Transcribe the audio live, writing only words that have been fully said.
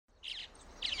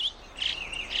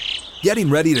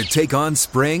Getting ready to take on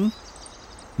spring?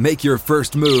 Make your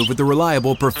first move with the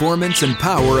reliable performance and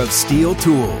power of Steel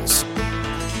tools.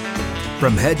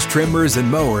 From hedge trimmers and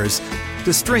mowers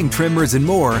to string trimmers and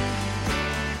more,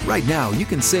 right now you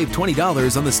can save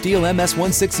 $20 on the Steel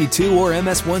MS-162 or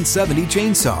MS-170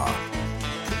 chainsaw.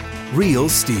 Real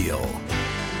Steel.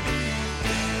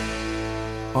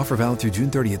 Offer valid through June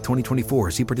 30th,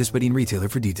 2024. See participating retailer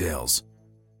for details.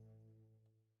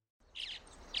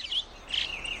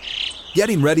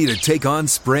 Getting ready to take on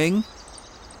spring?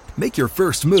 Make your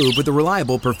first move with the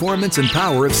reliable performance and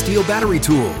power of Steel battery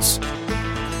tools.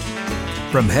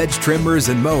 From hedge trimmers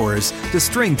and mowers to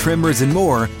string trimmers and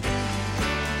more,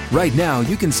 right now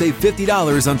you can save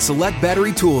 $50 on select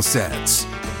battery tool sets.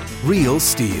 Real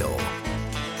Steel.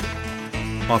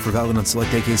 Offer valid on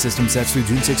select AK system sets through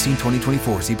June 16,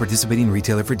 2024. See participating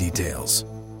retailer for details.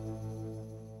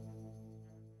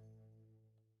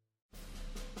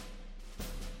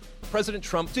 President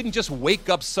Trump didn't just wake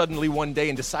up suddenly one day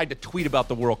and decide to tweet about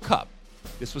the World Cup.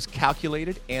 This was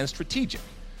calculated and strategic.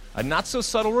 A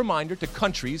not-so-subtle reminder to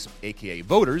countries, aka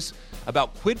voters,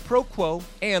 about quid pro quo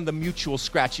and the mutual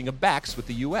scratching of backs with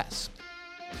the U.S.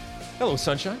 Hello,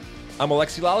 Sunshine. I'm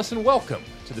Alexi Lawless, and welcome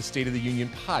to the State of the Union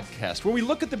podcast, where we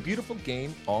look at the beautiful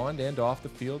game on and off the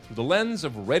field through the lens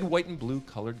of red, white, and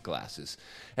blue-colored glasses.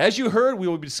 As you heard, we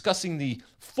will be discussing the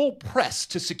full press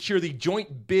to secure the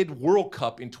joint bid World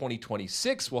Cup in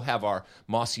 2026. We'll have our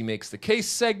Mossy Makes the Case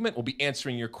segment. We'll be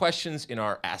answering your questions in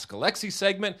our Ask Alexi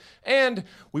segment. And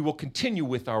we will continue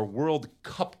with our World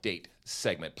Cup date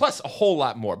segment, plus a whole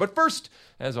lot more. But first,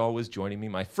 as always, joining me,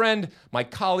 my friend, my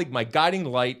colleague, my guiding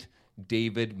light,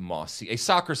 David Mossy, a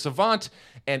soccer savant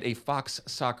and a Fox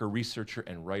soccer researcher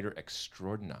and writer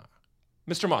extraordinaire.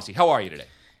 Mr. Mossy, how are you today?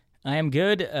 I am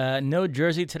good. No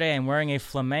jersey today. I'm wearing a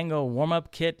Flamengo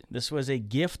warm-up kit. This was a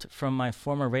gift from my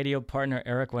former radio partner,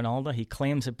 Eric Winalda. He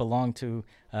claims it belonged to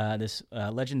this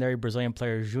legendary Brazilian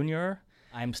player, Junior.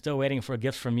 I'm still waiting for a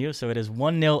gift from you, so it is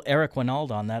 1-0 Eric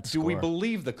Winalda on that score. Do we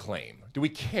believe the claim? Do we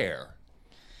care?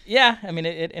 Yeah, I mean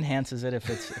it enhances it if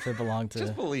it belonged to.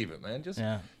 Just believe it, man.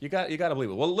 You got to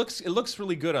believe it. Well, it looks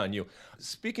really good on you.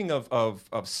 Speaking of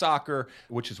soccer,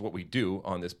 which is what we do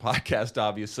on this podcast,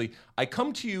 obviously, I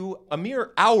come to you a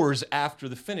mere hours after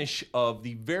the finish of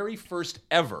the very first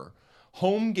ever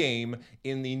home game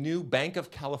in the new Bank of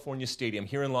California Stadium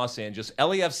here in Los Angeles.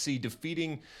 LAFC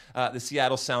defeating the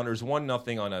Seattle Sounders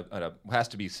 1-0 on a has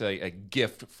to be a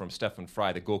gift from Stephen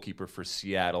Fry, the goalkeeper for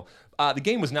Seattle. The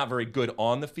game was not very good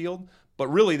on the field, but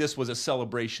really this was a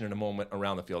celebration and a moment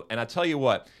around the field. And I tell you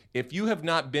what, if you have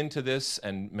not been to this,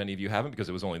 and many of you haven't because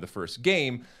it was only the first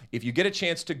game, if you get a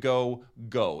chance to go.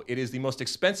 It is the most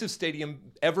expensive stadium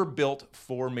ever built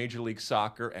for Major League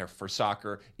Soccer, or for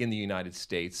soccer in the United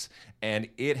States. And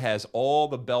it has all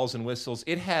the bells and whistles.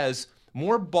 It has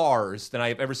more bars than I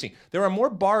have ever seen. There are more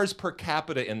bars per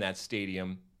capita in that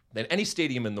stadium than any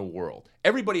stadium in the world.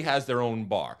 Everybody has their own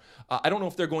bar. I don't know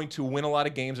if they're going to win a lot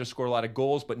of games or score a lot of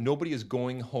goals, but nobody is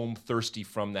going home thirsty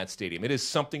from that stadium. It is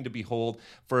something to behold.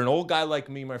 For an old guy like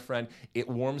me, my friend, it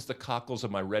warms the cockles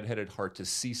of my redheaded heart to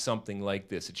see something like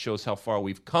this. It shows how far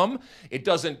we've come. It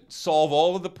doesn't solve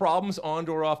all of the problems on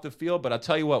or off the field, but I'll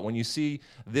tell you what, when you see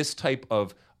this type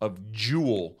of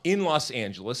jewel in Los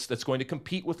Angeles that's going to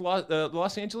compete with the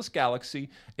Los Angeles Galaxy.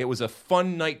 It was a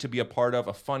fun night to be a part of,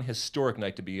 a fun historic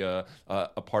night to be a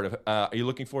part of. Are you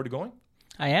looking forward to going?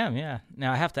 I am, yeah.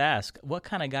 Now I have to ask, what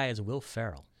kind of guy is Will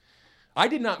Ferrell? I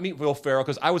did not meet Will Ferrell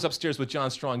because I was upstairs with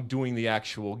John Strong doing the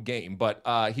actual game, but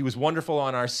he was wonderful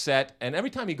on our set, and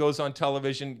every time he goes on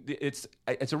television, it's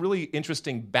a really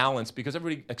interesting balance because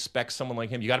everybody expects someone like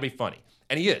him, you got to be funny,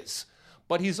 and he is,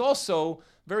 but he's also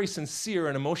very sincere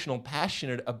and emotional,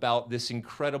 passionate about this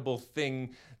incredible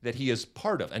thing that he is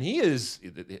part of. And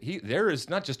there is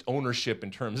not just ownership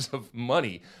in terms of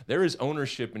money, there is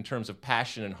ownership in terms of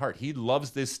passion and heart. He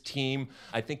loves this team.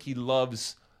 I think he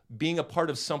loves being a part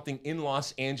of something in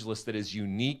Los Angeles that is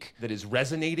unique, that is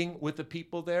resonating with the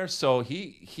people there. So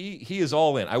he is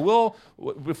all in. I will,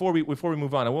 before we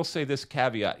move on, I will say this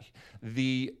caveat.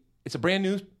 It's a brand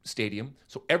new stadium,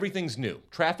 so everything's new.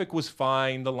 Traffic was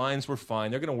fine, the lines were fine.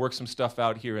 They're going to work some stuff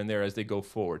out here and there as they go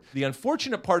forward. The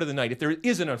unfortunate part of the night, if there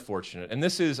is an unfortunate, and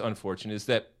this is unfortunate, is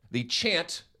that the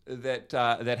chant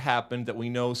that happened, that we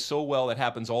know so well, that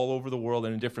happens all over the world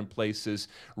and in different places,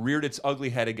 reared its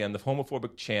ugly head again, the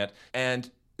homophobic chant,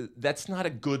 and that's not a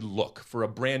good look for a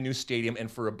brand new stadium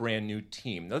and for a brand new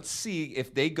team. Let's see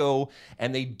if they go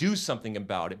and they do something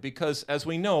about it, because as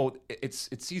we know,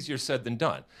 it's easier said than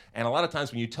done. And a lot of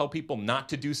times when you tell people not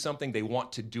to do something, they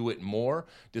want to do it more,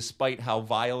 despite how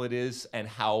vile it is and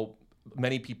how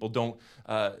many people don't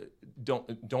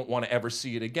don't want to ever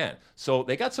see it again. So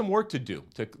they got some work to do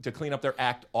to clean up their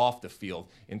act off the field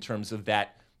in terms of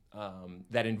that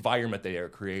environment they are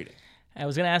creating. I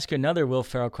was going to ask you another Will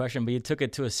Ferrell question, but you took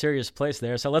it to a serious place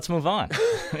there, so let's move on.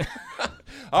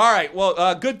 All right,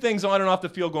 well, good things on and off the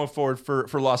field going forward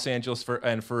for Los Angeles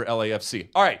and for LAFC.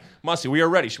 All right, Musty, we are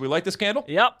ready. Should we light this candle?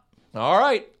 Yep. All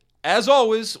right. As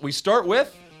always, we start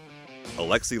with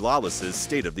Alexi Lawless's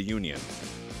State of the Union.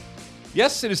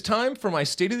 Yes, it is time for my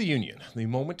State of the Union, the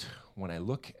moment when I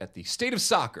look at the state of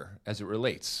soccer as it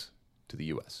relates to the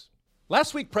U.S.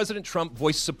 Last week, President Trump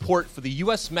voiced support for the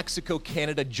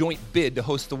U.S.-Mexico-Canada joint bid to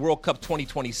host the World Cup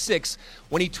 2026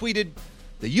 when he tweeted,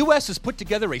 "The U.S. has put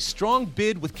together a strong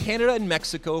bid with Canada and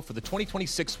Mexico for the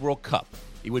 2026 World Cup.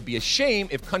 It would be a shame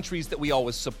if countries that we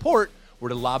always support were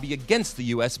to lobby against the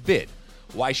U.S. bid.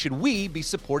 Why should we be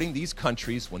supporting these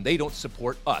countries when they don't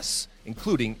support us,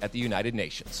 including at the United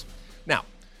Nations?" Now,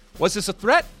 was this a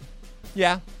threat?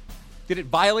 Yeah. Did it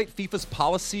violate FIFA's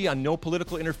policy on no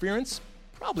political interference?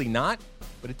 Probably not,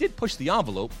 but it did push the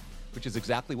envelope, which is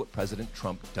exactly what President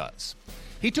Trump does.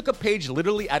 He took a page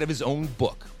literally out of his own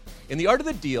book. In The Art of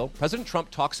the Deal, President Trump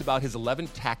talks about his 11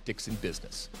 tactics in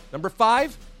business. Number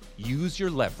 5, use your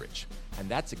leverage. And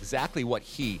that's exactly what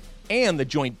he and the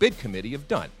Joint Bid Committee have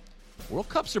done. World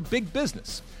Cups are big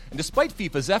business, and despite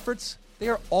FIFA's efforts, they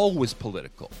are always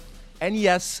political. And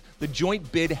yes, the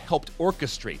Joint Bid helped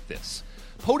orchestrate this.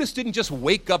 POTUS didn't just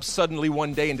wake up suddenly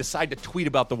one day and decide to tweet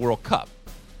about the World Cup.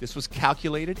 This was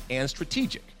calculated and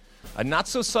strategic. A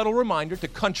not-so-subtle reminder to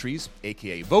countries,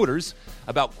 aka voters,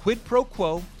 about quid pro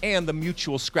quo and the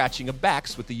mutual scratching of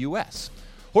backs with the U.S.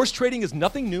 Horse trading is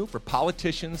nothing new for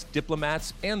politicians,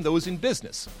 diplomats, and those in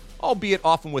business, albeit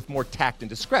often with more tact and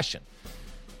discretion.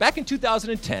 Back in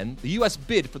 2010, the U.S.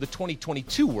 bid for the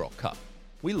 2022 World Cup.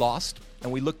 We lost,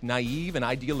 and we looked naive and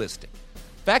idealistic.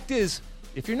 Fact is,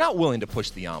 if you're not willing to push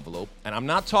the envelope, and I'm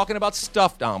not talking about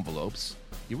stuffed envelopes,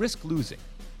 you risk losing.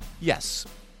 Yes,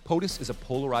 POTUS is a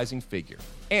polarizing figure,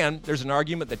 and there's an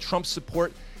argument that Trump's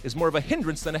support is more of a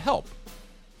hindrance than a help.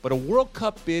 But a World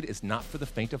Cup bid is not for the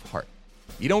faint of heart.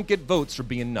 You don't get votes for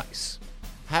being nice.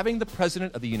 Having the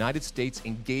President of the United States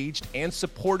engaged and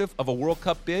supportive of a World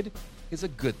Cup bid is a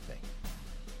good thing.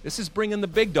 This is bringing the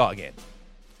big dog in,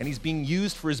 and he's being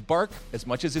used for his bark as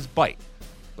much as his bite.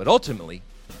 But ultimately,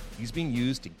 he's being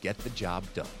used to get the job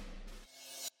done.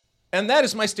 And that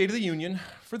is my State of the Union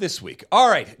for this week. All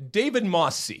right, David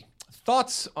Mossy,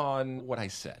 thoughts on what I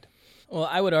said? Well,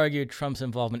 I would argue Trump's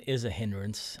involvement is a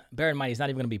hindrance. Bear in mind, he's not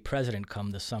even going to be president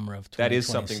come the summer of 2026. That is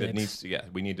something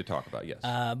that we need to talk about, yes.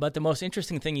 But the most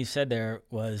interesting thing you said there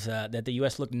was that the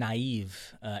U.S. looked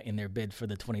naive in their bid for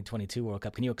the 2022 World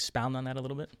Cup. Can you expound on that a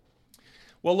little bit?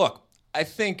 Well, look, I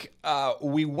think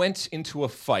we went into a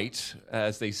fight,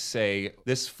 as they say.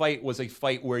 This fight was a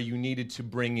fight where you needed to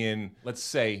bring in, let's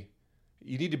say,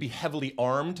 you need to be heavily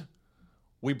armed.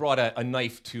 We brought a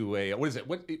knife to a, what is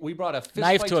it? We brought a fist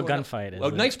knife fight to a gunfight. Oh,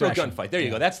 knife to a gunfight. There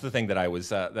you go. That's the thing that I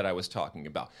was talking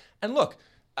about. And look,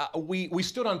 we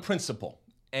stood on principle,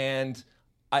 and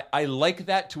I like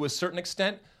that to a certain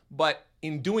extent. But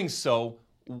in doing so,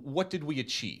 what did we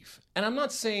achieve? And I'm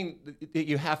not saying that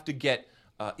you have to get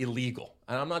illegal,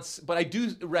 and I'm not. But I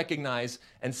do recognize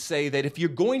and say that if you're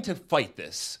going to fight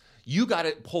this, you got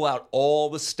to pull out all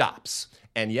the stops.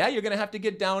 And yeah, you're going to have to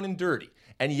get down and dirty.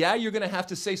 And yeah, you're going to have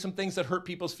to say some things that hurt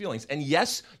people's feelings. And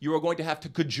yes, you are going to have to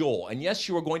cajole. And yes,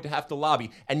 you are going to have to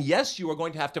lobby. And yes, you are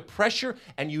going to have to pressure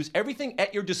and use everything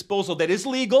at your disposal that is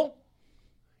legal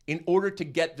in order to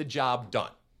get the job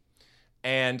done.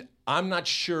 And I'm not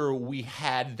sure we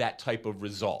had that type of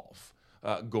resolve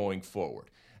going forward.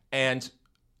 And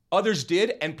others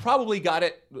did, and probably got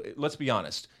it, let's be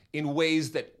honest, in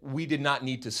ways that we did not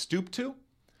need to stoop to.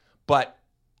 But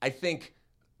I think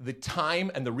the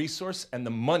time and the resource and the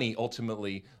money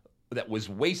ultimately that was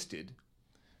wasted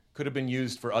could have been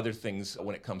used for other things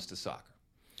when it comes to soccer.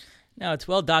 Now, it's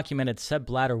well documented Sepp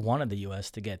Blatter wanted the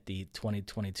U.S. to get the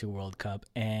 2022 World Cup,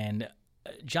 and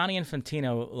Gianni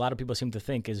Infantino, a lot of people seem to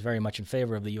think, is very much in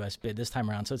favor of the U.S. bid this time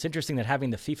around. So it's interesting that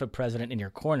having the FIFA president in your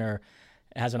corner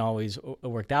hasn't always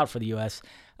worked out for the U.S.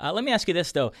 Let me ask you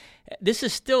this, though. This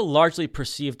is still largely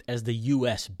perceived as the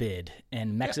U.S. bid,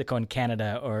 and Mexico and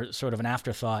Canada are sort of an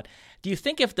afterthought. Do you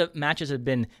think if the matches had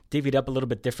been divvied up a little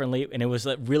bit differently and it was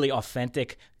a really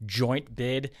authentic joint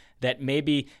bid, that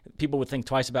maybe people would think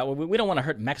twice about, well, we don't want to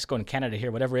hurt Mexico and Canada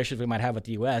here, whatever issues we might have with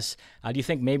the U.S. Do you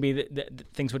think maybe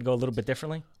things would go a little bit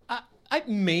differently?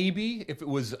 Maybe if it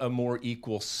was a more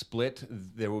equal split,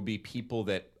 there would be people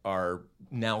that are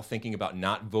now thinking about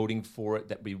not voting for it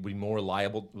that would be more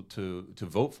liable to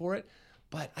vote for it.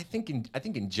 But I think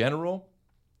in general,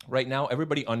 Right now,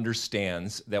 everybody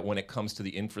understands that when it comes to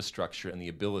the infrastructure and the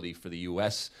ability for the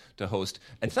U.S. to host,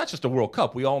 and it's not just a World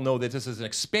Cup, we all know that this is an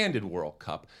expanded World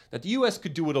Cup, that the U.S.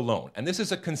 could do it alone. And this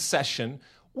is a concession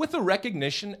with a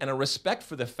recognition and a respect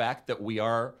for the fact that we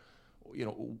are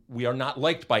not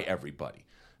liked by everybody.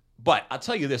 But I'll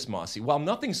tell you this, Mossy, while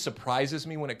nothing surprises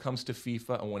me when it comes to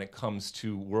FIFA and when it comes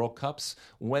to World Cups,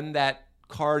 when that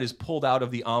card is pulled out of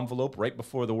the envelope right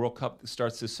before the World Cup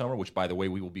starts this summer, which, by the way,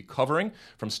 we will be covering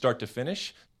from start to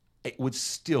finish, it would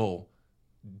still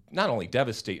not only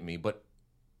devastate me, but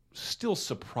still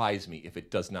surprise me if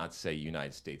it does not say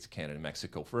United States, Canada, and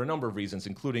Mexico for a number of reasons,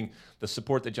 including the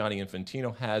support that Gianni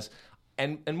Infantino has,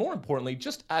 and more importantly,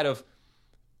 just out of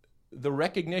the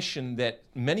recognition that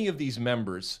many of these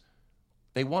members,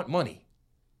 they want money.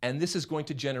 And this is going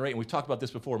to generate, and we've talked about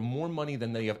this before, more money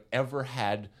than they have ever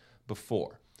had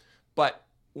before. But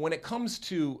when it comes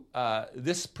to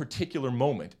this particular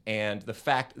moment and the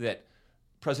fact that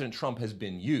President Trump has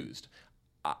been used,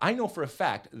 I know for a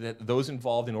fact that those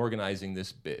involved in organizing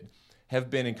this bid have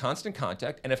been in constant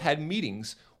contact and have had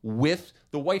meetings with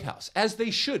the White House, as they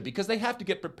should, because they have to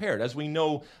get prepared. As we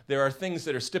know, there are things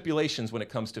that are stipulations when it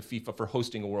comes to FIFA for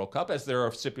hosting a World Cup, as there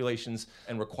are stipulations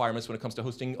and requirements when it comes to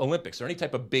hosting Olympics or any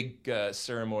type of big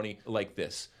ceremony like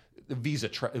this. The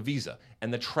visa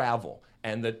and the travel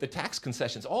and the tax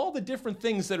concessions, all the different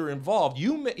things that are involved,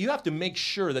 you have to make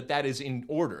sure that that is in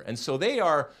order. And so they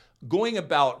are going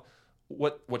about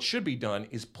what should be done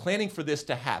is planning for this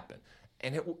to happen.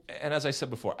 And as I said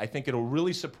before, I think it'll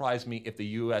really surprise me if the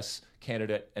U.S.,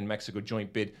 Canada, and Mexico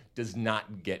joint bid does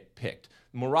not get picked.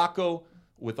 Morocco,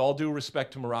 with all due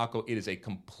respect to Morocco, it is a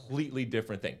completely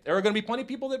different thing. There are going to be plenty of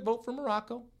people that vote for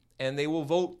Morocco, and they will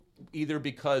vote either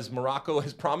because Morocco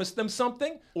has promised them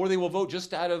something, or they will vote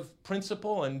just out of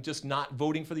principle and just not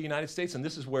voting for the United States. And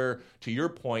this is where, to your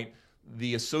point,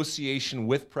 the association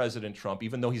with President Trump,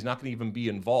 even though he's not going to even be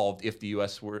involved if the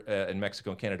U.S. and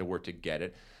Mexico and Canada were to get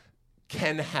it,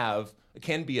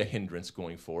 can be a hindrance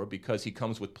going forward because he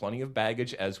comes with plenty of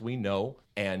baggage, as we know,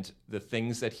 and the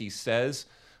things that he says,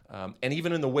 and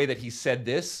even in the way that he said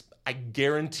this, I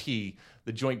guarantee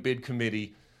the Joint Bid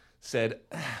Committee said,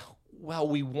 well,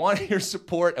 we want your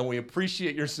support and we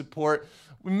appreciate your support.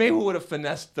 We maybe would have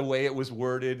finessed the way it was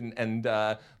worded,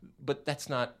 but that's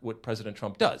not what President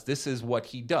Trump does. This is what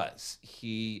he does.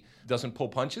 He doesn't pull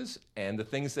punches, and the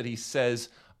things that he says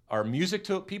are music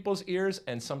to people's ears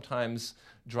and sometimes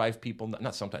drive people,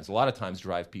 not sometimes, a lot of times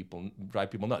drive people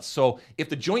nuts. So if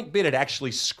the joint bid had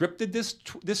actually scripted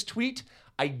this tweet,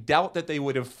 I doubt that they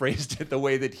would have phrased it the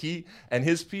way that he and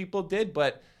his people did,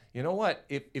 but you know what?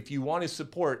 If you want his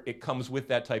support, it comes with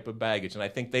that type of baggage. And I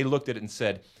think they looked at it and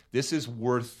said, this is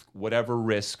worth whatever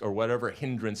risk or whatever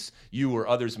hindrance you or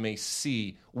others may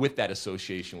see with that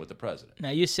association with the president. Now,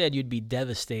 you said you'd be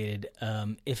devastated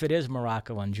if it is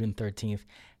Morocco on June 13th.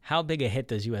 How big a hit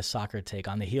does U.S. soccer take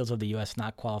on the heels of the U.S.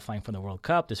 not qualifying for the World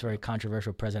Cup, this very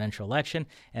controversial presidential election?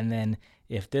 And then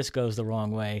if this goes the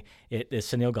wrong way, does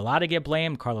Sunil Gulati get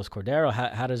blamed? Carlos Cordero?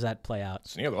 How does that play out?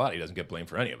 Sunil Gulati doesn't get blamed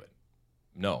for any of it.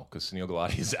 No, because Sunil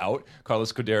Gulati is out.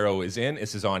 Carlos Cordero is in.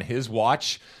 This is on his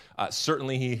watch.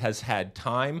 Certainly he has had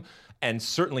time, and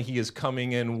certainly he is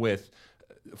coming in with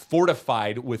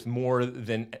fortified with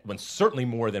certainly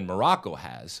more than Morocco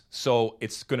has. So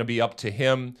it's going to be up to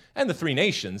him and the three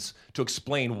nations to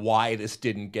explain why this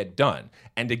didn't get done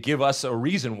and to give us a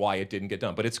reason why it didn't get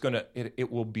done. But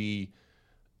it will be,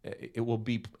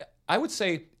 I would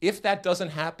say, if that doesn't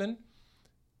happen,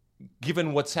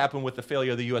 given what's happened with the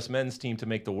failure of the U.S. men's team to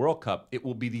make the World Cup, it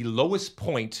will be the lowest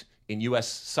point in U.S.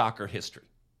 soccer history.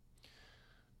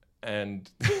 And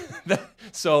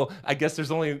so I guess there's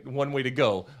only one way to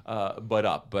go but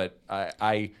up. But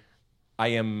I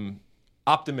am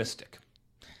optimistic.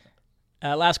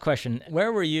 Last question.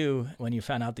 Where were you when you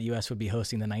found out the U.S. would be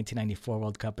hosting the 1994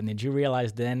 World Cup? And did you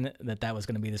realize then that was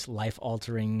going to be this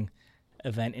life-altering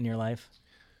event in your life?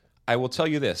 I will tell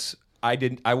you this. I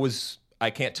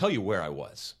can't tell you where I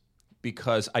was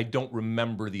because I don't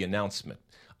remember the announcement.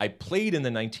 I played in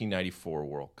the 1994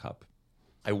 World Cup.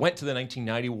 I went to the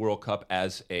 1990 World Cup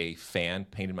as a fan,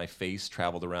 painted my face,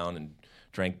 traveled around and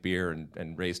drank beer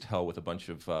and raised hell with a bunch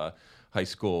of high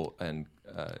school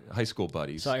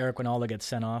buddies. Saw Eric Winalda get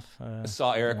sent off.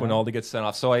 Winalda get sent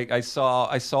off. So I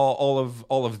saw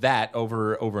all of that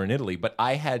over in Italy, but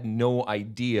I had no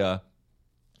idea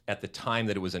at the time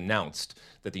that it was announced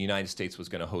that the United States was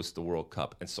going to host the World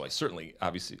Cup. And so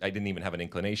obviously, I didn't even have an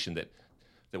inclination that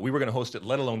we were going to host it,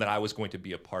 let alone that I was going to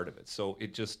be a part of it. So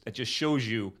it just shows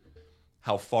you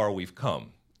how far we've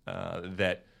come,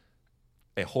 that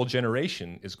a whole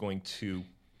generation is going to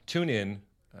tune in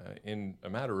in a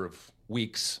matter of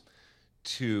weeks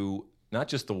to not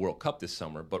just the World Cup this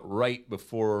summer, but right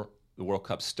before the World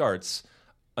Cup starts,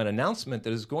 an announcement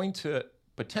that is going to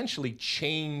potentially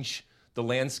change the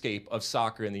landscape of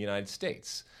soccer in the United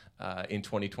States in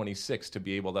 2026 to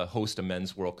be able to host a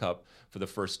men's World Cup for the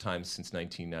first time since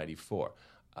 1994.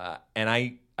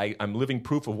 And I'm living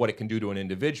proof of what it can do to an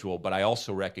individual, but I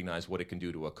also recognize what it can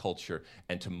do to a culture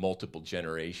and to multiple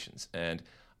generations. And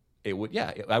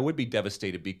I would be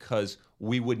devastated because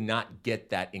we would not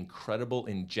get that incredible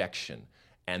injection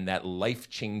and that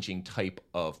life-changing type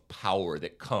of power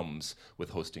that comes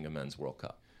with hosting a men's World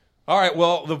Cup. All right,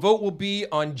 well, the vote will be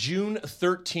on June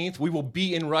 13th. We will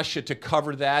be in Russia to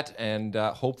cover that, and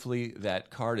hopefully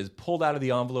that card is pulled out of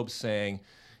the envelope saying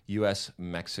U.S.,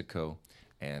 Mexico,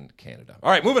 and Canada. All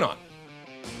right, moving on.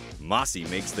 Mossy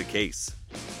makes the case.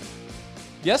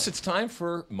 Yes, it's time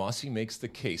for Mossy Makes the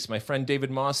Case. My friend David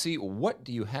Mossy, what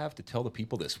do you have to tell the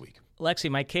people this week?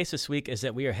 Lexi, my case this week is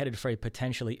that we are headed for a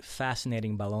potentially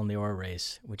fascinating Ballon d'Or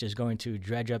race, which is going to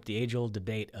dredge up the age-old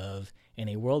debate of, in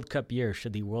a World Cup year,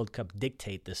 should the World Cup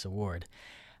dictate this award?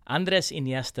 Andres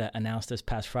Iniesta announced this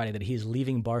past Friday that he's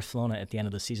leaving Barcelona at the end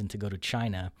of the season to go to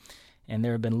China. And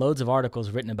there have been loads of articles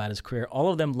written about his career,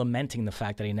 all of them lamenting the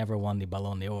fact that he never won the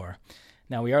Ballon d'Or.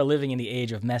 Now, we are living in the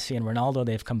age of Messi and Ronaldo.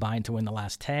 They've combined to win the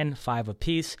last 10, 5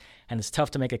 apiece, and it's tough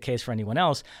to make a case for anyone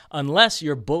else unless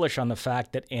you're bullish on the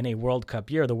fact that in a World Cup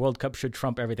year, the World Cup should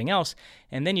trump everything else.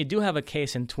 And then you do have a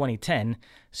case in 2010.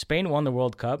 Spain won the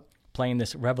World Cup, playing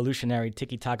this revolutionary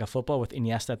tiki-taka football with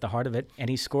Iniesta at the heart of it, and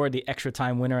he scored the extra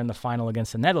time winner in the final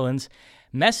against the Netherlands.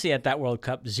 Messi at that World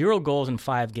Cup, 0 goals in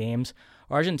 5 games.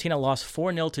 Argentina lost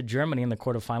 4-0 to Germany in the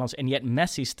quarterfinals, and yet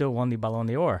Messi still won the Ballon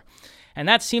d'Or. And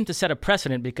that seemed to set a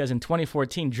precedent because in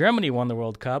 2014, Germany won the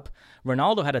World Cup.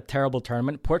 Ronaldo had a terrible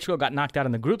tournament. Portugal got knocked out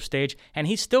in the group stage, and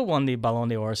he still won the Ballon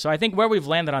d'Or. So I think where we've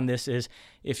landed on this is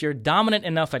if you're dominant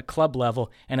enough at club level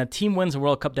and a team wins a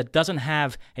World Cup that doesn't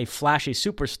have a flashy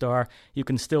superstar, you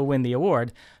can still win the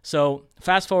award. So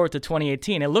fast forward to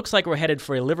 2018, it looks like we're headed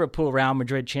for a Liverpool-Real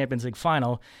Madrid Champions League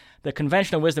final. The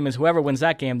conventional wisdom is whoever wins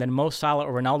that game, then Mo Salah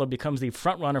or Ronaldo becomes the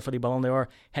front runner for the Ballon d'Or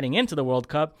heading into the World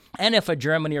Cup. And if a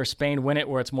Germany or Spain win it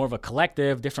where it's more of a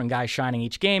collective, different guys shining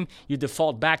each game, you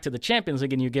default back to the Champions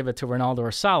League and you give it to Ronaldo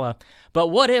or Salah. But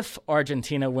what if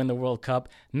Argentina win the World Cup?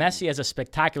 Messi has a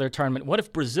spectacular tournament. What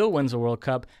if Brazil wins the World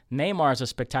Cup? Neymar has a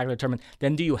spectacular tournament.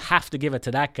 Then do you have to give it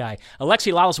to that guy?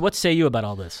 Alexi Lalas, what say you about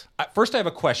all this? First, I have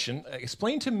a question.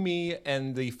 Explain to me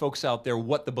and the folks out there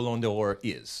what the Ballon d'Or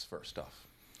is, first off.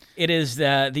 It is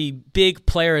the big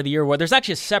player of the year award. There's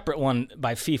actually a separate one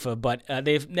by FIFA, but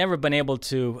they've never been able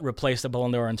to replace the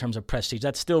Ballon d'Or in terms of prestige.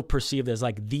 That's still perceived as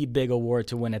like the big award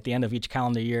to win at the end of each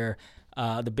calendar year,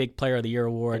 the big player of the year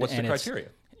award. What's the criteria?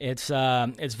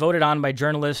 It's voted on by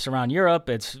journalists around Europe.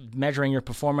 It's measuring your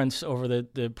performance over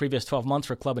the previous 12 months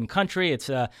for club and country.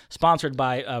 It's sponsored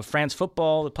by France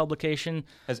Football, the publication.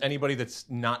 Has anybody that's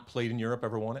not played in Europe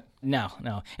ever won it? No.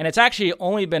 And it's actually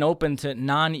only been open to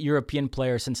non-European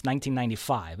players since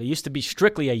 1995. It used to be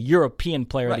strictly a European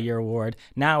Player of the Year award.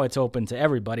 Now it's open to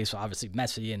everybody. So obviously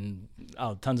Messi and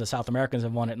tons of South Americans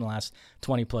have won it in the last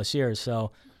 20-plus years.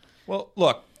 So, well,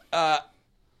 look,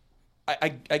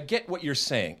 I get what you're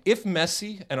saying. If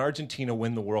Messi and Argentina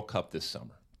win the World Cup this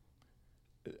summer,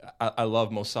 I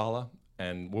love Mo Salah,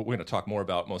 and we're going to talk more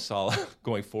about Mo Salah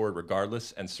going forward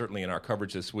regardless, and certainly in our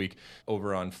coverage this week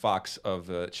over on Fox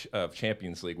of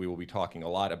Champions League, we will be talking a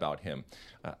lot about him.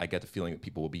 I get the feeling that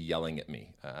people will be yelling at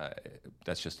me.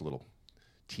 That's just a little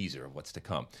teaser of what's to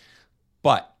come.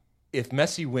 But if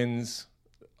Messi wins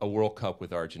a World Cup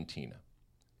with Argentina,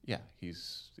 yeah, he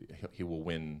will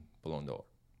win Ballon d'Or.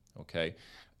 Okay,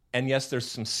 and yes, there's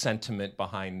some sentiment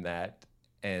behind that,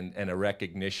 and a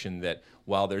recognition that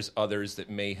while there's others that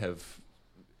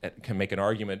can make an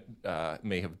argument,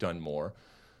 may have done more.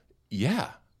 Yeah,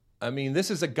 I mean, this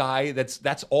is a guy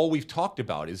that's all we've talked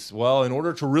about is, well, in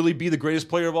order to really be the greatest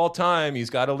player of all time, he's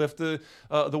got to lift the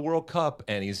World Cup,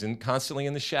 and he's constantly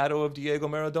in the shadow of Diego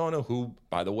Maradona, who,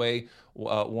 by the way,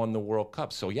 won the World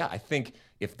Cup. So yeah, I think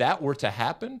if that were to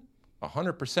happen,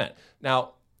 100%.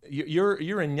 Now, Your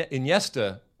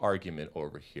Iniesta argument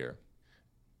over here.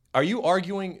 Are you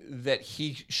arguing that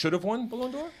he should have won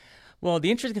Ballon d'Or? Well, the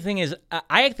interesting thing is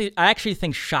I actually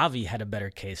think Xavi had a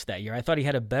better case that year. I thought he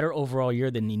had a better overall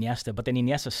year than Iniesta, but then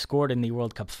Iniesta scored in the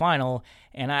World Cup final,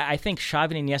 and I think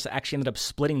Xavi and Iniesta actually ended up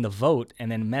splitting the vote,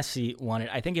 and then Messi won it.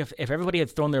 I think if everybody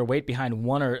had thrown their weight behind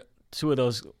one or two of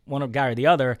those, one guy or the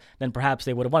other, then perhaps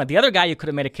they would have won it. The other guy you could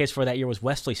have made a case for that year was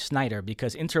Wesley Sneijder,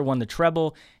 because Inter won the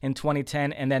treble in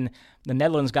 2010, and then the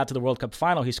Netherlands got to the World Cup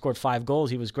final. He scored 5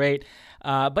 goals. He was great.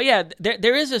 But yeah,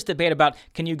 there is this debate about,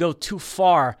 can you go too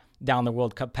far down the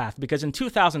World Cup path? Because in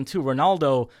 2002,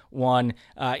 Ronaldo won.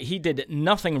 He did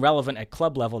nothing relevant at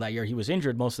club level that year. He was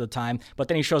injured most of the time, but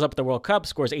then he shows up at the World Cup,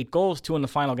 scores 8 goals, 2 in the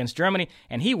final against Germany,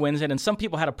 and he wins it. And some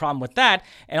people had a problem with that.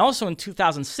 And also in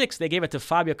 2006, they gave it to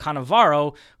Fabio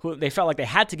Cannavaro, who they felt like they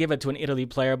had to give it to an Italy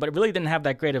player, but it really didn't have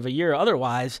that great of a year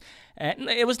otherwise. And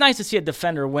it was nice to see a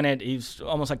defender win it. He's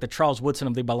almost like the Charles Woodson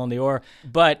of the Ballon d'Or,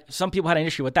 but some people had an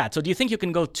issue with that. So do you think you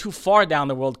can go too far down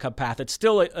the World Cup path? It's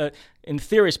still, in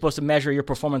theory, supposed to measure your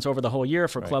performance over the whole year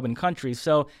for club and country.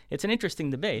 So it's an interesting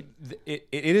debate. It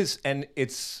is, and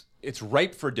it's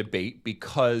ripe for debate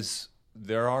because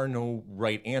there are no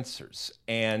right answers.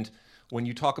 And when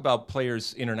you talk about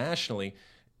players internationally,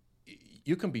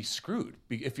 you can be screwed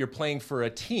if you're playing for a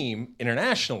team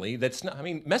internationally that's not. I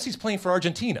mean, Messi's playing for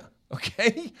Argentina,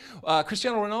 okay?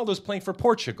 Cristiano Ronaldo's playing for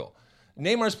Portugal.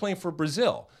 Neymar's playing for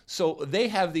Brazil. So they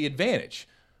have the advantage.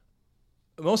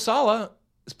 Mo Salah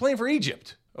is playing for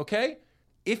Egypt, okay?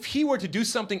 If he were to do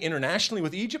something internationally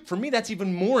with Egypt, for me, that's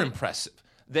even more impressive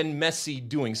than Messi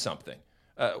doing something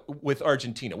with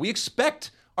Argentina. We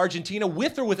expect Argentina,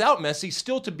 with or without Messi,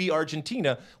 still to be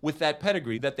Argentina with that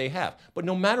pedigree that they have. But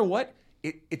no matter what,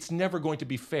 it's never going to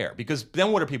be fair, because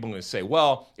then what are people going to say?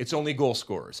 Well, it's only goal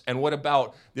scorers. And what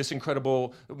about this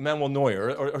incredible Manuel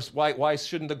Neuer? Or why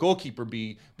shouldn't the goalkeeper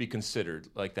be considered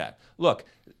like that? Look,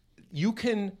 you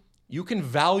can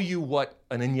value what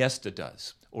an Iniesta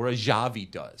does or a Xavi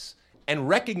does and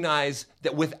recognize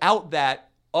that without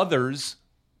that, others,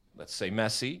 let's say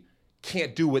Messi,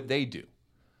 can't do what they do.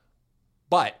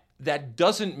 But that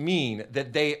doesn't mean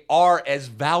that they are as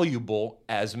valuable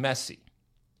as Messi,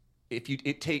 if you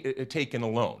taken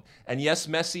alone. And yes,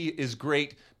 Messi is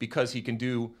great because he can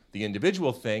do the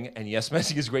individual thing, and yes,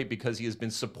 Messi is great because he has been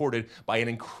supported by an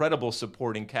incredible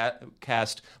supporting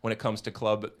cast when it comes to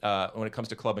club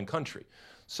and country.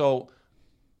 So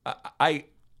I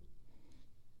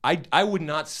would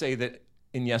not say that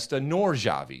Iniesta nor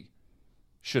Xavi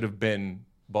should have been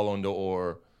Ballon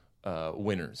d'Or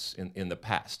winners in the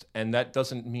past. And that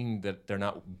doesn't mean that they're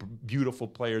not beautiful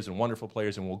players and wonderful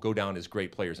players and will go down as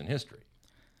great players in history.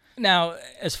 Now,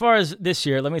 as far as this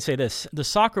year, let me say this. The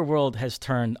soccer world has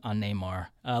turned on Neymar.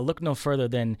 Look no further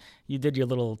than you did your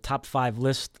little top 5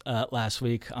 list last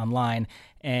week online.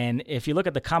 And if you look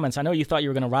at the comments, I know you thought you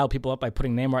were going to rile people up by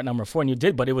putting Neymar at number 4, and you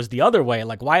did, but it was the other way.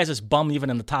 Like, why is this bum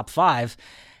even in the top 5?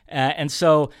 And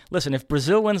so, listen, if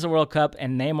Brazil wins the World Cup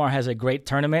and Neymar has a great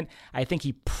tournament, I think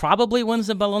he probably wins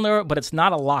the Ballon d'Or, but it's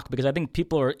not a lock because I think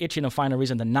people are itching to find a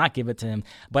reason to not give it to him.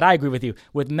 But I agree with you.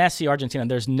 With Messi, Argentina,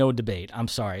 there's no debate. I'm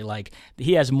sorry. Like,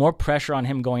 he has more pressure on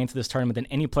him going into this tournament than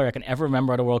any player I can ever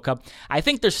remember at a World Cup. I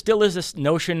think there still is this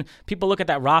notion, people look at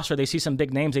that roster, they see some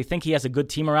big names, they think he has a good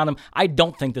team around him. I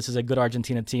don't think this is a good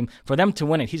Argentina team. For them to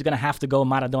win it, he's going to have to go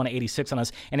Maradona 86 on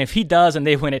us. And if he does and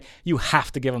they win it, you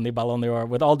have to give him the Ballon d'Or,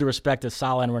 with all due respect to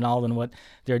Salah and Ronaldo and what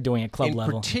they're doing at club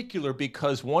level. In particular,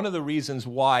 because one of the reasons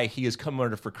why he has come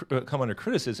under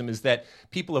criticism is that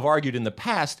people have argued in the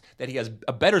past that he has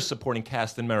a better supporting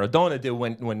cast than Maradona did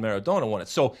when Maradona won it.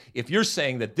 So if you're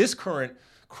saying that this current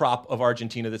crop of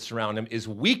Argentina that surround him is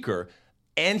weaker,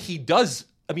 and he does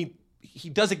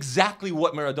exactly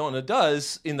what Maradona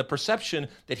does in the perception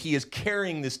that he is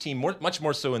carrying this team much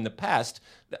more so in the past,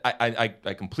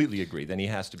 I completely agree. Then he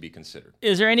has to be considered.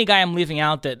 Is there any guy I'm leaving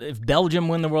out that if Belgium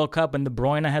win the World Cup and De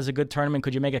Bruyne has a good tournament,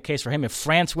 could you make a case for him? If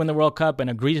France win the World Cup and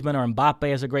a Griezmann or Mbappe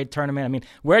has a great tournament, I mean,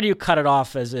 where do you cut it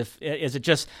off? Is it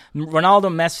just Ronaldo,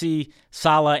 Messi,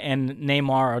 Salah, and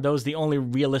Neymar? Are those the only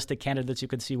realistic candidates you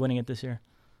could see winning it this year?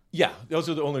 Yeah, those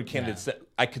are the only candidates that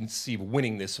I can see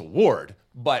winning this award.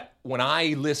 But when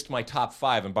I list my top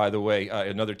 5, and by the way,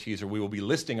 another teaser, we will be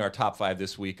listing our top 5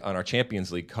 this week on our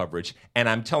Champions League coverage. And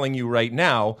I'm telling you right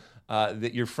now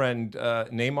that your friend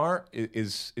Neymar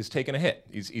is taking a hit.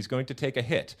 He's going to take a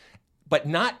hit. But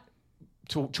not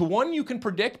to one you can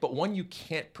predict, but one you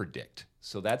can't predict.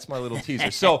 So that's my little teaser.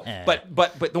 So, but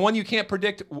the one you can't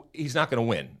predict, he's not going to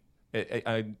win.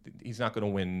 He's not going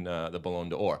to win the Ballon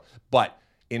d'Or. But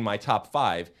in my top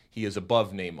 5, he is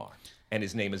above Neymar, and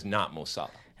his name is not Mo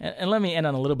Salah. And let me end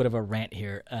on a little bit of a rant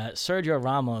here. Sergio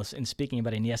Ramos, in speaking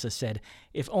about Iniesta, said,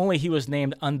 if only he was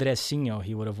named Andresinho,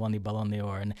 he would have won the Ballon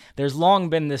d'Or. And there's long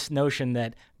been this notion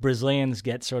that Brazilians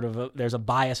get there's a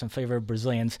bias in favor of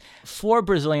Brazilians. 4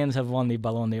 Brazilians have won the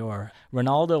Ballon d'Or.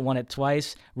 Ronaldo won it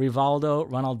twice, Rivaldo,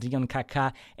 Ronaldinho, and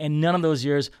Kaká, and none of those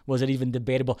years was it even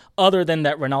debatable, other than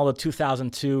that Ronaldo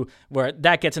 2002, where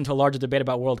that gets into a larger debate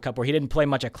about World Cup, where he didn't play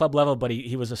much at club level, but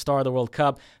he was a star of the World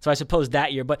Cup. So I suppose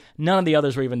that year, but none of the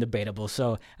others were even debatable.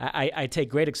 So I take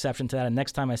great exception to that, and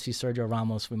next time I see Sergio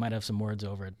Ramos, we might have some words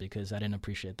over it, because I didn't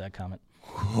appreciate that comment.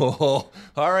 Oh,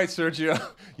 all right, Sergio,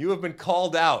 you have been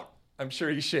called out. I'm sure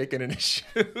he's shaking in his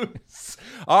shoes.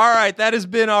 All right, that has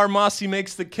been our Mossy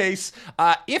Makes the Case.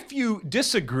 If you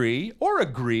disagree or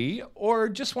agree or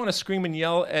just want to scream and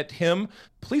yell at him,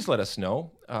 please let us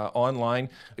know online,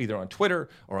 either on Twitter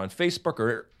or on Facebook,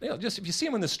 or just if you see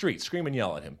him in the street, scream and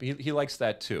yell at him. He likes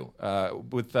that too,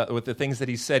 with the things that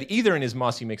he said, either in his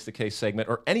Mossy Makes the Case segment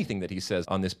or anything that he says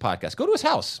on this podcast. Go to his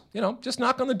house, just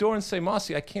knock on the door and say,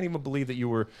 Mossy, I can't even believe that you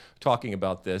were talking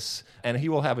about this, and he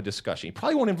will have a discussion. He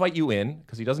probably won't invite you in,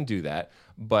 because he doesn't do that,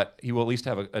 but he will at least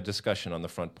have a discussion on the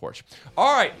front porch.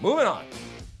 All right, moving on.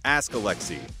 Ask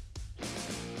Alexi.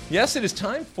 Yes, it is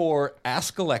time for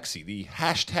Ask Alexi, the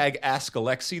hashtag Ask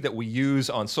Alexi that we use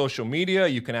on social media.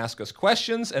 You can ask us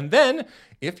questions, and then,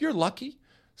 if you're lucky,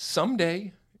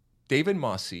 someday David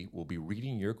Mossy will be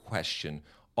reading your question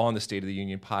on the State of the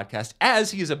Union podcast,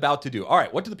 as he is about to do. All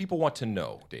right, what do the people want to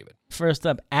know, David? First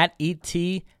up, at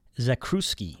E.T.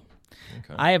 Zakruski.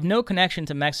 Okay. I have no connection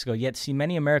to Mexico, yet see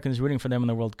many Americans rooting for them in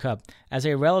the World Cup. As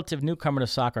a relative newcomer to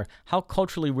soccer, how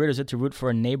culturally weird is it to root for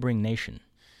a neighboring nation?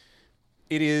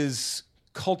 It is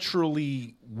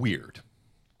culturally weird.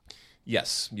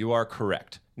 Yes, you are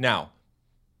correct. Now,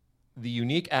 the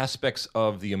unique aspects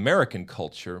of the American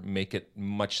culture make it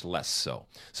much less so.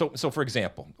 So for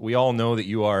example, we all know that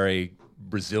you are a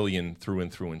Brazilian through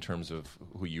and through in terms of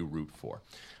who you root for.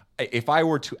 If I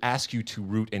were to ask you to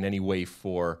root in any way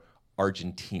for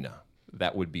Argentina,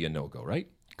 that would be a no-go, right?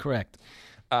 Correct.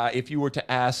 If you were to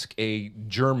ask a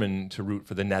German to root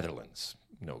for the Netherlands,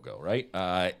 no-go, right?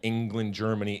 England,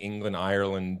 Germany, England,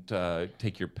 Ireland,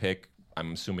 take your pick.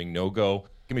 I'm assuming no-go.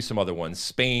 Give me some other ones.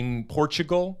 Spain,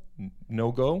 Portugal,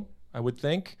 no-go, I would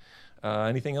think.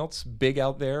 Anything else big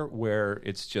out there where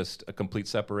it's just a complete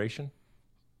separation?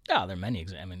 Oh, there are many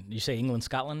examples. I mean, you say England,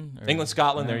 Scotland? England,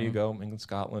 Scotland, there you go. England,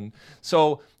 Scotland.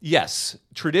 So, yes,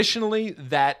 traditionally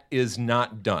that is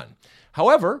not done.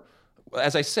 However,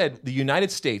 as I said, the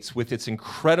United States, with its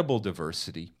incredible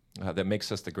diversity that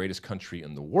makes us the greatest country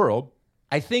in the world,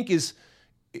 I think it's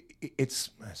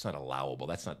not allowable.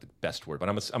 That's not the best word, but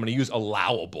I'm going to use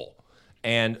allowable.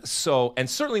 And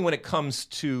certainly when it comes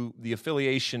to the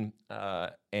affiliation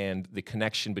and the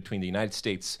connection between the United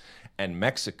States and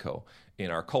Mexico in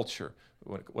our culture,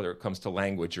 whether it comes to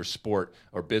language or sport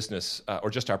or business or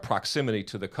just our proximity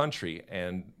to the country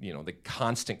and the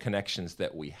constant connections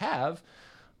that we have,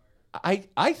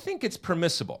 I think it's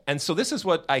permissible. And so this is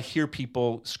what I hear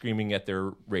people screaming at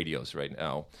their radios right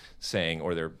now saying,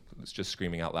 or they're just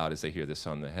screaming out loud as they hear this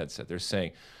on the headset. They're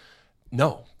saying,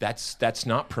 no, that's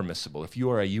not permissible. If you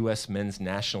are a U.S. men's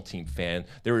national team fan,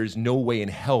 there is no way in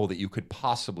hell that you could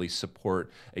possibly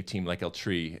support a team like El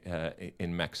Tri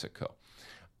in Mexico.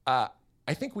 I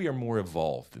think we are more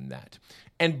evolved than that.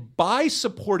 And by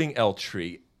supporting El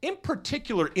Tri, in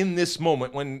particular in this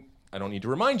moment when, I don't need to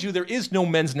remind you, there is no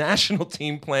men's national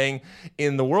team playing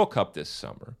in the World Cup this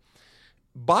summer,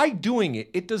 by doing it,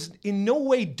 it does in no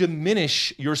way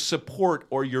diminish your support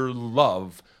or your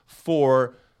love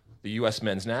for the U.S.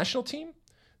 men's national team,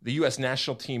 the U.S.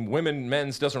 national team women,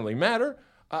 men's, doesn't really matter,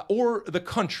 or the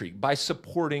country by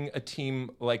supporting a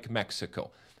team like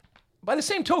Mexico. By the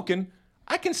same token,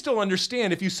 I can still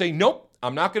understand if you say, nope,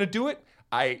 I'm not going to do it.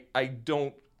 I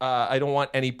don't want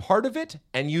any part of it,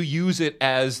 and you use it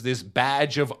as this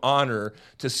badge of honor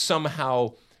to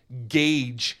somehow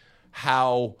gauge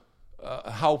how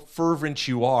fervent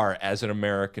you are as an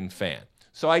American fan.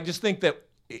 So I just think that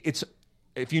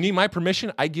if you need my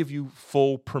permission, I give you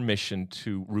full permission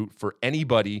to root for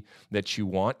anybody that you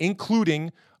want,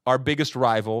 including our biggest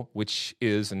rival, which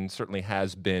is and certainly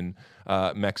has been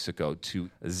Mexico, to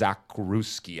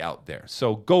Zakruski out there.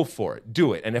 So go for it.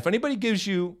 Do it. And if anybody gives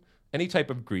you any type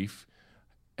of grief,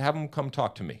 have them come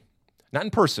talk to me. Not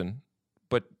in person,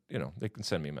 but, they can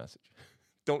send me a message.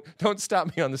 Don't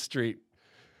stop me on the street.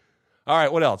 All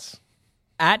right, what else?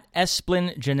 At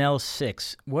Esplin Janelle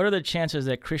 6, what are the chances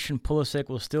that Christian Pulisic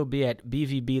will still be at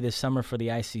BVB this summer for the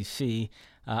ICC?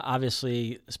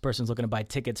 Obviously, this person's looking to buy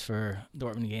tickets for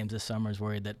Dortmund games this summer, is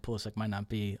worried that Pulisic might not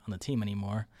be on the team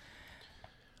anymore.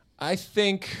 I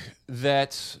think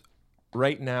that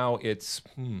right now it's...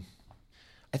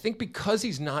 I think because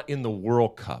he's not in the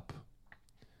World Cup,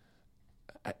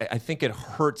 I think it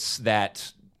hurts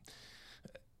that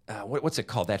what's it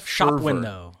called? That shop fervor.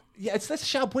 window. Yeah, it's that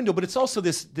shop window, but it's also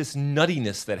this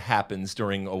nuttiness that happens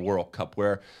during a World Cup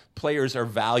where players are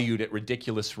valued at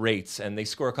ridiculous rates and they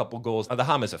score a couple goals. The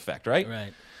James effect, right?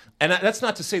 Right. And that's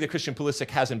not to say that Christian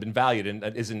Pulisic hasn't been valued and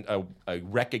isn't a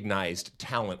recognized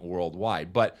talent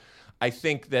worldwide. But I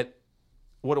think that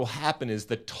what will happen is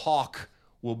the talk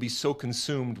will be so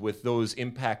consumed with those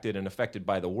impacted and affected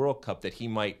by the World Cup that he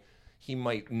might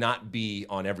not be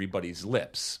on everybody's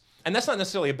lips. And that's not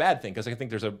necessarily a bad thing, because I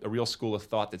think there's a real school of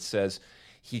thought that says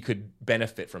he could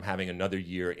benefit from having another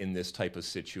year in this type of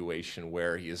situation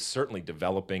where he is certainly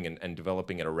developing and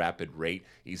developing at a rapid rate.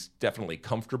 He's definitely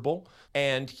comfortable,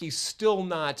 and he's still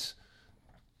not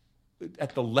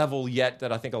at the level yet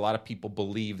that I think a lot of people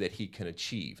believe that he can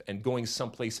achieve. And going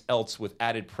someplace else with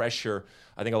added pressure,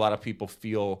 I think a lot of people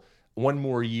feel one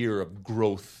more year of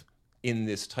growth in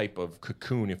this type of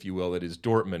cocoon, if you will, that is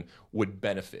Dortmund, would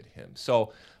benefit him.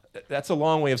 So that's a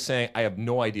long way of saying I have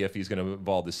no idea if he's going to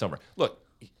evolve this summer. Look,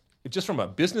 just from a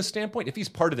business standpoint, if he's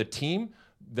part of the team,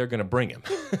 they're going to bring him,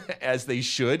 as they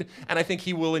should. And I think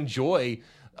he will enjoy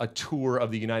a tour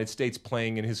of the United States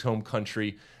playing in his home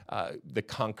country, the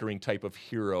conquering type of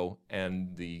hero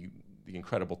and the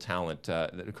incredible talent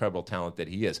that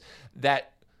he is.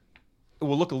 That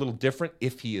will look a little different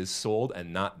if he is sold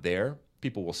and not there.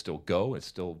 People will still go. It's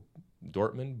still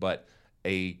Dortmund, but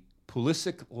a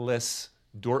Pulisic-less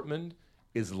Dortmund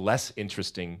is less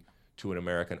interesting to an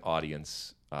American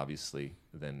audience, obviously,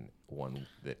 than one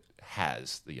that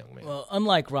has the young man. Well,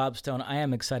 unlike Rob Stone, I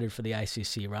am excited for the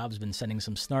ICC. Rob's been sending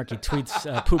some snarky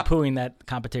tweets poo-pooing that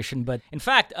competition. But in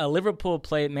fact, Liverpool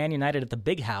played Man United at the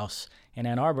Big House in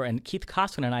Ann Arbor, and Keith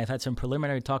Costin and I have had some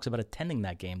preliminary talks about attending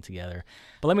that game together.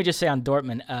 But let me just say on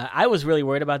Dortmund, I was really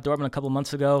worried about Dortmund a couple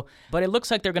months ago, but it looks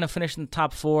like they're going to finish in the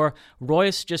top four.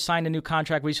 Royce just signed a new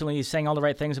contract recently. He's saying all the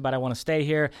right things about I want to stay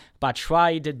here.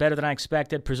 Batshuayi did better than I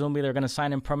expected. Presumably they're going to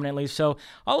sign him permanently. So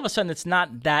all of a sudden it's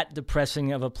not that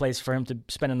depressing of a place for him to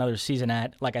spend another season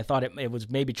at, like I thought it was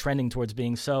maybe trending towards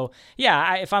being. So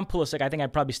yeah, if I'm Pulisic, I think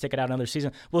I'd probably stick it out another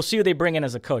season. We'll see who they bring in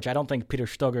as a coach. I don't think Peter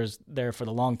Stoger's there for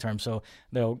the long term, so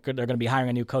they're going to be hiring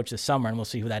a new coach this summer, and we'll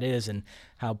see who that is and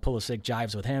how Pulisic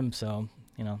jives with him. So,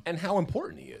 you know. And how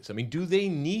important he is. I mean, do they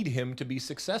need him to be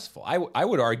successful? I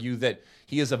would argue that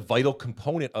he is a vital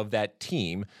component of that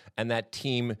team, and that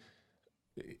team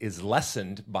is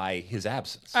lessened by his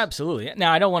absence. Absolutely.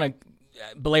 Now, I don't want to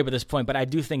belabor this point, but I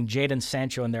do think Jadon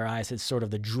Sancho in their eyes is sort of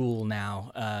the jewel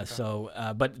now.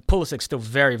 But Pulisic's still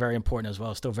very, very important as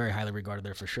well. Still very highly regarded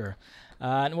there for sure.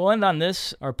 And we'll end on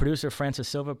this. Our producer, Francis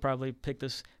Silva, probably picked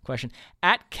this question.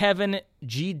 At Kevin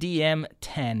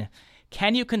GDM10,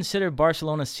 can you consider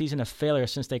Barcelona's season a failure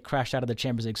since they crashed out of the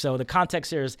Champions League? So the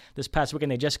context here is this past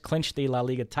weekend they just clinched the La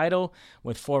Liga title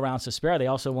with 4 rounds to spare. They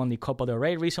also won the Copa del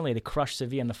Rey recently. They crushed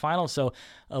Sevilla in the final. So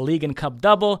a league and cup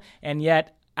double, and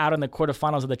yet out in the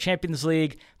quarterfinals of the Champions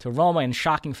League to Roma in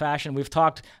shocking fashion. We've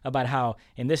talked about how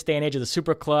in this day and age of the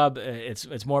Super Club,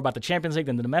 it's more about the Champions League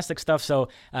than the domestic stuff. So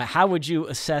how would you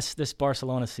assess this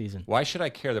Barcelona season? Why should I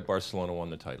care that Barcelona won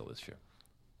the title this year?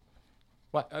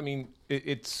 Well, I mean,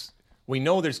 we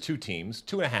know there's 2 teams,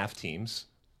 2.5 teams,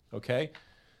 okay?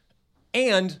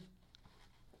 And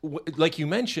like you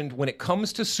mentioned, when it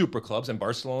comes to super clubs, and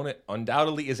Barcelona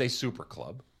undoubtedly is a super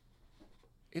club,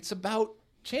 it's about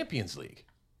Champions League.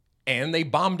 And they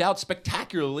bombed out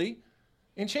spectacularly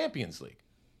in Champions League.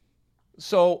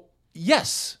 So,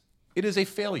 yes, it is a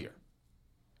failure.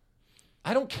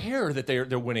 I don't care that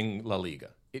they're winning La Liga.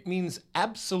 It means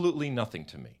absolutely nothing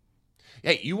to me.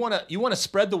 Hey, you want to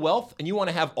spread the wealth and you want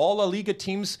to have all La Liga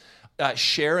teams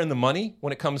share in the money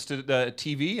when it comes to the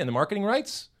TV and the marketing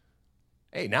rights?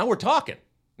 Hey, now we're talking.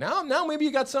 Now maybe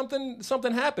you got something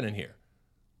happening here.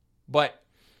 But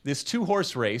this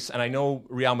 2-horse race, and I know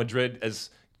Real Madrid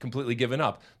has completely given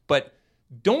up, but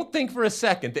don't think for a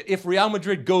second that if Real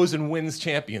Madrid goes and wins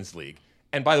Champions League,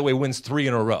 and by the way wins 3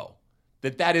 in a row,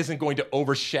 that isn't going to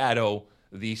overshadow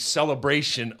the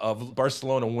celebration of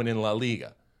Barcelona winning La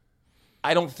Liga.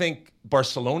 I don't think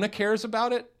Barcelona cares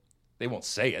about it. They won't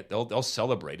say it. They'll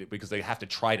celebrate it because they have to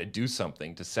try to do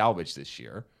something to salvage this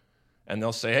year, and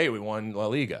they'll say, hey, we won La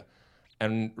Liga.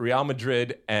 And Real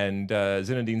Madrid and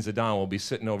Zinedine Zidane will be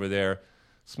sitting over there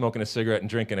smoking a cigarette and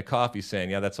drinking a coffee saying,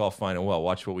 yeah, that's all fine and well.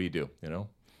 Watch what we do,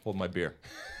 Hold my beer.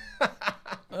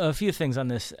 A few things on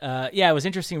this. It was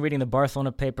interesting reading the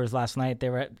Barcelona papers last night. They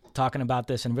were talking about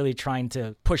this and really trying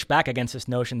to push back against this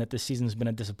notion that this season's been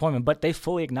a disappointment. But they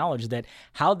fully acknowledge that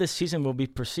how this season will be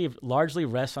perceived largely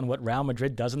rests on what Real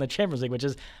Madrid does in the Champions League, which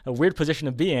is a weird position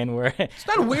to be in. Where it's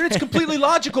not weird. It's completely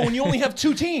logical when you only have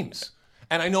 2 teams.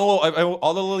 And I know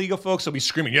all the La Liga folks will be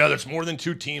screaming, yeah, there's more than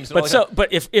 2 teams. And But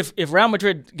if Real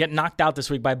Madrid get knocked out this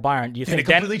week by Bayern, do you think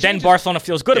then it. Barcelona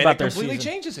feels good about their season? It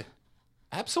completely changes it.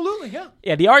 Absolutely, yeah.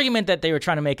 Yeah, the argument that they were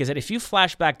trying to make is that if you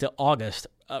flash back to August,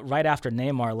 right after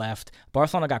Neymar left,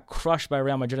 Barcelona got crushed by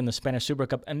Real Madrid in the Spanish Super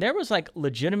Cup, and there was like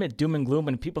legitimate doom and gloom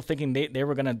and people thinking they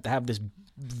were going to have this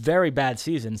very bad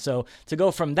season. So to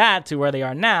go from that to where they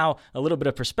are now, a little bit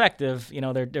of perspective,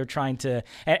 they're trying to,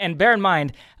 and bear in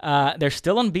mind, they're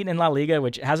still unbeaten in La Liga,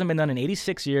 which hasn't been done in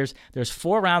 86 years. There's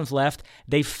 4 rounds left.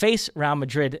 They face Real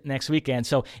Madrid next weekend.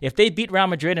 So if they beat Real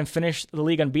Madrid and finish the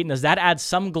league unbeaten, does that add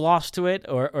some gloss to it,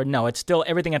 or no? It's still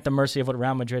everything at the mercy of what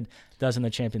Real Madrid does in the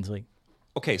Champions League.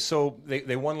 Okay, so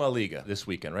they won La Liga this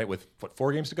weekend, right? With,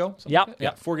 4 games to go? Yep.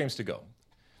 Yeah, 4 games to go.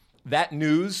 That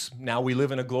news, now we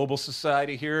live in a global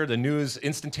society here, the news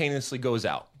instantaneously goes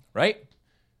out, right?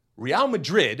 Real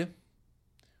Madrid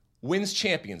wins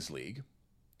Champions League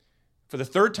for the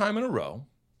 3rd time in a row,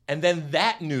 and then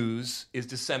that news is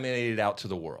disseminated out to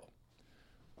the world.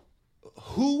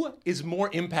 Who is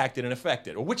more impacted and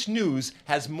affected? Or which news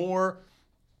has more,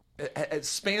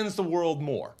 spans the world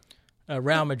more?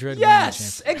 Real Madrid.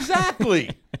 Yes,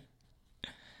 exactly.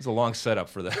 It's a long setup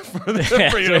for you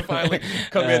to finally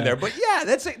come in there. But yeah,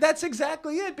 that's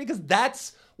exactly it, because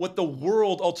that's what the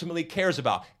world ultimately cares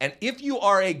about. And if you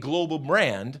are a global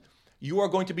brand, you are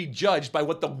going to be judged by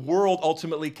what the world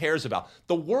ultimately cares about.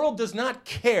 The world does not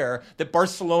care that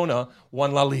Barcelona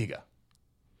won La Liga.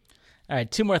 All right,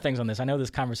 2 more things on this. I know this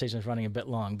conversation is running a bit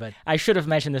long, but I should have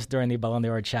mentioned this during the Ballon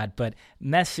d'Or chat, but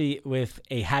Messi with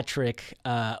a hat trick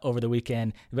over the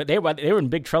weekend. But they were in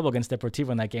big trouble against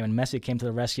Deportivo in that game, and Messi came to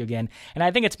the rescue again. And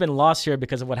I think it's been lost here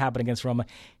because of what happened against Roma.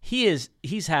 He's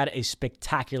had a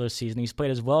spectacular season. He's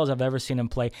played as well as I've ever seen him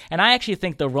play. And I actually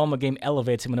think the Roma game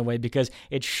elevates him in a way because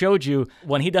it showed you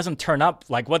when he doesn't turn up,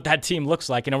 like what that team looks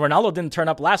like. Ronaldo didn't turn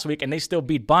up last week, and they still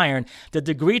beat Bayern. The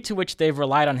degree to which they've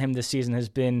relied on him this season has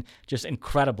been just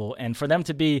incredible. And for them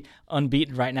to be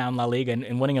unbeaten right now in La Liga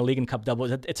and winning a League and Cup double,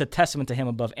 it's a testament to him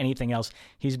above anything else.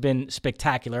 He's been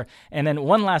spectacular. And then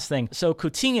one last thing. So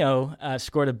Coutinho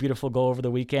scored a beautiful goal over the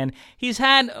weekend. He's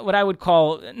had what I would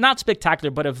call, not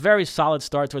spectacular, but a very solid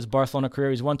start to his Barcelona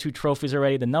career. He's won 2 trophies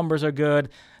already. The numbers are good.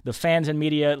 The fans and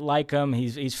media like him.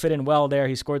 He's fit in well there.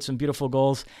 He scored some beautiful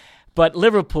goals. But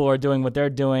Liverpool are doing what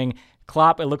they're doing.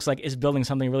 Klopp, it looks like, is building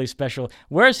something really special.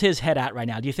 Where's his head at right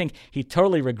now? Do you think he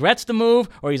totally regrets the move,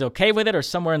 or he's okay with it, or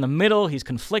somewhere in the middle, he's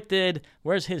conflicted?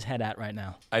 Where's his head at right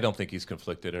now? I don't think he's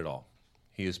conflicted at all.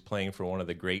 He is playing for one of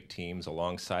the great teams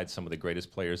alongside some of the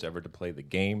greatest players ever to play the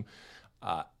game.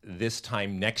 This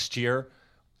time next year,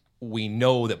 we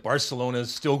know that Barcelona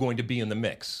is still going to be in the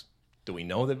mix. Do we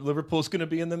know that Liverpool's going to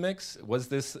be in the mix? Is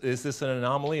this an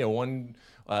anomaly,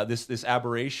 this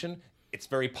aberration? It's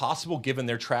very possible given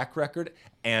their track record,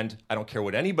 and I don't care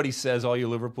what anybody says, all you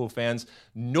Liverpool fans,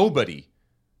 nobody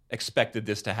expected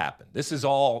this to happen. This is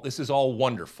all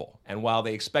wonderful. And while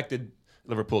they expected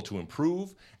Liverpool to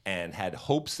improve and had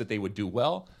hopes that they would do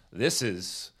well, this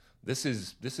is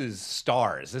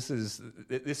stars. This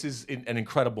is an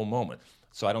incredible moment.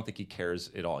 So I don't think he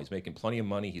cares at all. He's making plenty of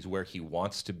money. He's where he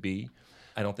wants to be.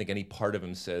 I don't think any part of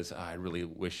him says, I really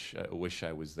wish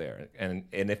I was there. And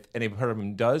if any part of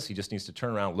him does, he just needs to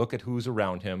turn around, look at who's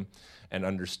around him, and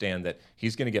understand that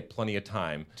he's going to get plenty of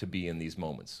time to be in these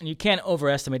moments. And you can't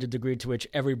overestimate the degree to which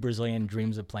every Brazilian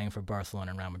dreams of playing for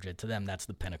Barcelona and Real Madrid. To them, that's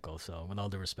the pinnacle. So with all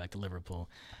due respect to Liverpool,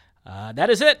 that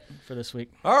is it for this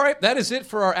week. All right, that is it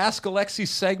for our Ask Alexi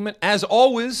segment. As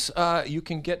always, you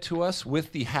can get to us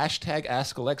with the hashtag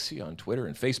Ask Alexi on Twitter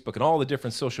and Facebook and all the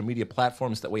different social media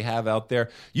platforms that we have out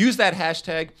there. Use that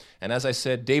hashtag, and as I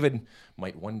said, David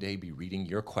might one day be reading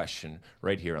your question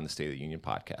right here on the State of the Union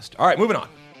podcast. All right, moving on.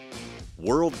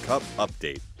 World Cup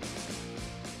update.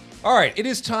 All right, it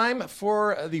is time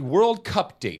for the World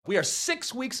Cup date. We are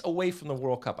 6 weeks away from the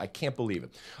World Cup. I can't believe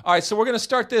it. All right, so we're going to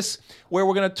start this where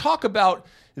we're going to talk about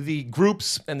the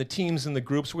groups and the teams in the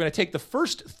groups. We're going to take the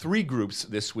first 3 groups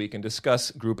this week and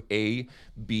discuss Group A,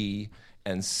 B,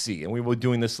 and C. And we will be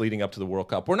doing this leading up to the World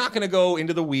Cup. We're not going to go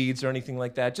into the weeds or anything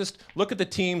like that. Just look at the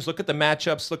teams, look at the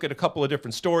matchups, look at a couple of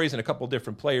different stories and a couple of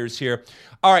different players here.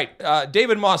 All right,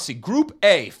 David Mossy, Group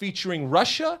A featuring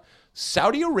Russia,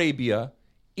 Saudi Arabia,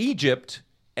 Egypt,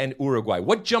 and Uruguay.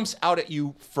 What jumps out at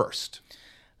you first?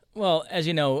 Well, as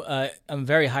you know, I'm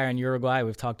very high on Uruguay.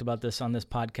 We've talked about this on this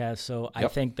podcast. So I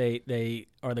think they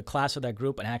are the class of that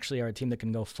group and actually are a team that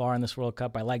can go far in this World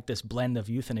Cup. I like this blend of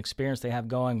youth and experience they have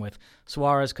going with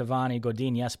Suarez, Cavani,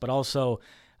 Godin, yes, but also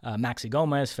Maxi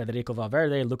Gomez, Federico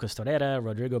Valverde, Lucas Torreira,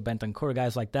 Rodrigo Bentancur,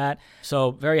 guys like that.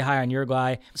 So very high on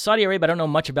Uruguay. Saudi Arabia, I don't know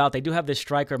much about. They do have this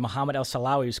striker, Mohamed El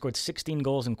Salawi, who scored 16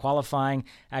 goals in qualifying,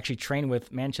 actually trained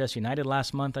with Manchester United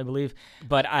last month, I believe.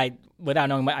 But without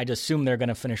knowing, I just assume they're going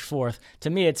to finish fourth. To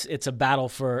me, it's a battle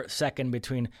for second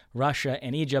between Russia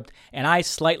and Egypt, and I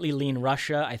slightly lean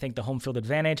Russia. I think the home field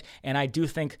advantage, and I do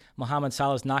think Mohamed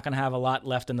Salah is not going to have a lot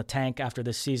left in the tank after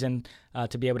this season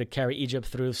to be able to carry Egypt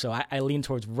through. So I lean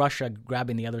towards Russia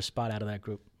grabbing the other spot out of that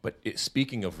group. But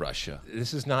speaking of Russia,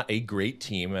 this is not a great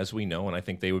team, as we know, and I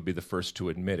think they would be the first to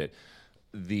admit it.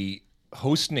 The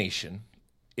host nation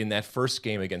in that first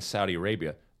game against Saudi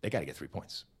Arabia, they got to get 3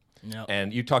 points. Yep.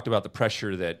 And you talked about the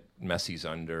pressure that Messi's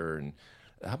under, and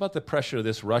how about the pressure of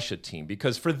this Russia team?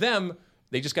 Because for them,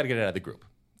 they just got to get out of the group.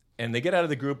 And they get out of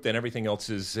the group, then everything else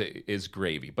is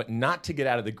gravy. But not to get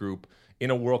out of the group in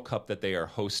a World Cup that they are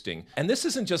hosting. And this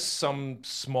isn't just some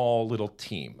small little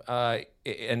team.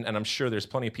 And I'm sure there's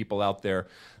plenty of people out there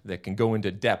that can go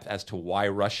into depth as to why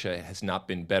Russia has not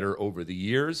been better over the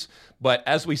years. But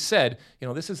as we said,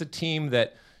 this is a team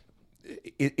that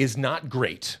is not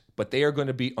great, but they are going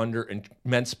to be under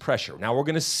immense pressure. Now, we're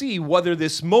going to see whether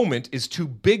this moment is too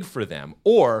big for them,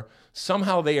 or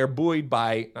somehow they are buoyed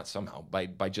by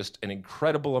just an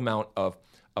incredible amount of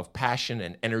passion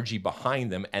and energy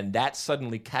behind them, and that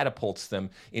suddenly catapults them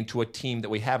into a team that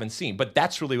we haven't seen. But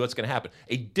that's really what's going to happen.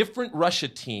 A different Russia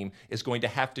team is going to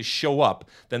have to show up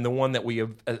than the one that we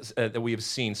have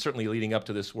seen, certainly leading up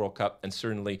to this World Cup, and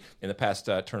certainly in the past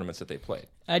tournaments that they played.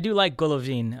 I do like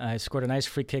Golovin. He scored a nice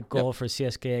free kick goal for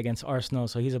CSKA against Arsenal,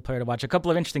 so he's a player to watch. A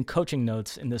couple of interesting coaching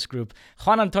notes in this group.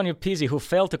 Juan Antonio Pizzi, who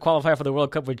failed to qualify for the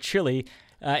World Cup with Chile,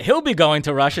 he'll be going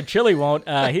to Russia. Chile won't.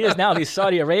 He is now the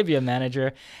Saudi Arabia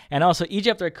manager. And also,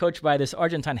 Egypt are coached by this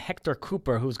Argentine Hector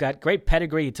Cooper, who's got great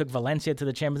pedigree. He took Valencia to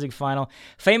the Champions League final,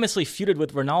 famously feuded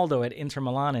with Ronaldo at Inter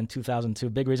Milan in 2002.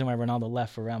 Big reason why Ronaldo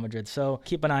left for Real Madrid. So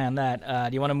keep an eye on that.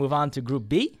 Do you want to move on to Group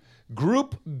B?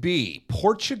 Group B,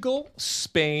 Portugal,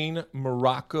 Spain,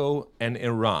 Morocco, and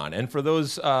Iran. And for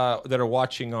those that are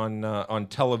watching on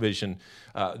television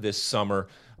this summer,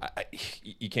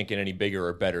 you can't get any bigger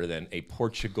or better than a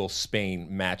Portugal-Spain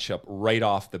matchup right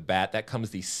off the bat. That comes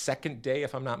the second day,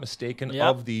 if I'm not mistaken,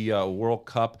 of the World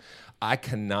Cup. I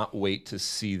cannot wait to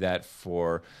see that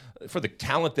for the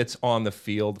talent that's on the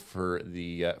field, for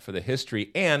the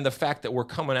history, and the fact that we're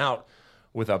coming out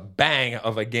with a bang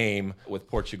of a game with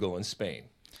Portugal and Spain.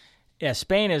 Yeah,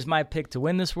 Spain is my pick to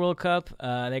win this World Cup.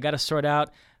 They got to sort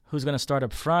out who's going to start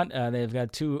up front. They've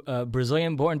got two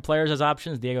Brazilian-born players as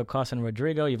options, Diego Costa and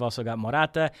Rodrigo. You've also got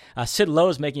Morata. Sid Lowe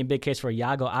is making a big case for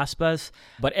Iago Aspas.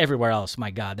 But everywhere else, my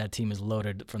God, that team is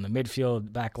loaded from the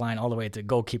midfield, back line, all the way to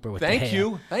goalkeeper with De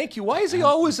Gea. Thank you. Why is he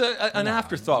always an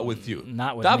afterthought with you?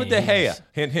 Not with David me. De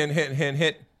Gea.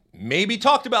 Hint. Maybe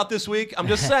talked about this week. I'm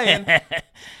just saying.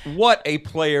 What a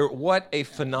player. What a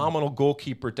phenomenal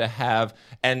goalkeeper to have.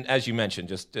 And as you mentioned,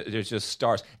 there's just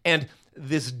stars. And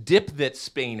this dip that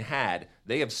Spain had,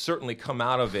 they have certainly come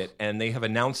out of it, and they have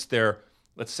announced their,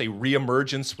 let's say,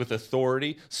 reemergence with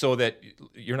authority, so that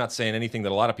you're not saying anything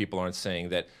that a lot of people aren't saying,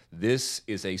 that this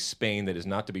is a Spain that is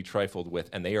not to be trifled with,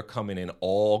 and they are coming in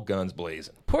all guns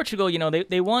blazing. Portugal,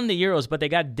 they won the Euros, but they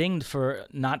got dinged for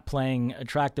not playing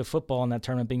attractive football in that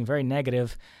tournament, being very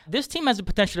negative. This team has the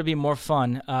potential to be more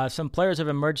fun. Some players have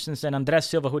emerged since then. Andres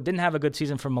Silva, who didn't have a good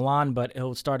season for Milan, but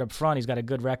he'll start up front. He's got a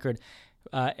good record.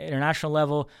 International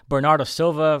level, Bernardo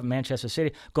Silva, Manchester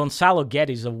City. Gonzalo Guedes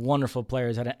is a wonderful player.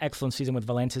 He's had an excellent season with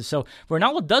Valencia. So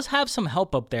Ronaldo does have some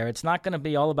help up there. It's not going to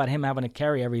be all about him having to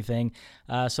carry everything.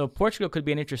 So Portugal could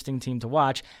be an interesting team to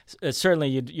watch. Certainly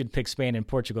you'd pick Spain and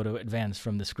Portugal to advance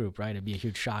from this group, right? It'd be a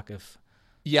huge shock if...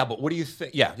 Yeah, but what do you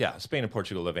think? Yeah, Spain and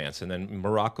Portugal advance, and then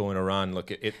Morocco and Iran.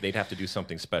 Look, they'd have to do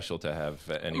something special to have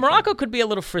any. Morocco could be a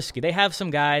little frisky. They have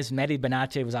some guys. Mehdi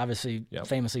Benatia was obviously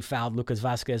famously fouled Lucas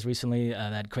Vazquez recently.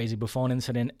 That crazy Buffon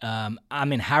incident.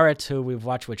 Amin Harit, who we've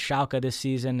watched with Schalke this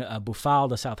season. Boufal,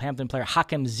 the Southampton player.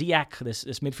 Hakim Ziyech, this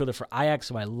midfielder for Ajax,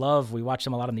 who I love. We watched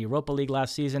him a lot in the Europa League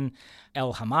last season.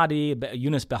 El Hamadi,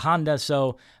 Yunus Behanda.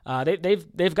 So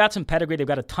they've got some pedigree. They've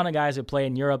got a ton of guys that play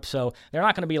in Europe. So they're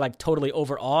not going to be like totally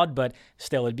overawed, but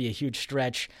still it'd be a huge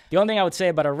stretch. The only thing I would say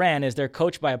about Iran is they're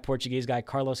coached by a Portuguese guy,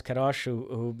 Carlos Queiroz, who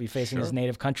will be facing his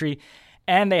native country.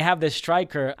 And they have this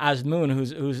striker, Azmoun,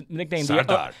 who's nicknamed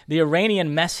the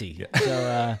Iranian Messi.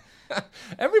 Yeah. So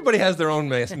everybody has their own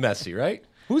Messi, right?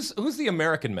 Who's the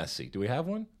American Messi? Do we have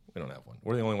one? We don't have one.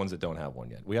 We're the only ones that don't have one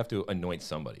yet. We have to anoint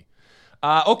somebody.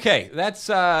 Okay,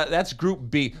 that's Group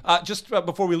B. Just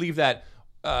before we leave that,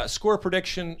 Score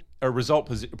prediction, or result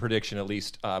prediction at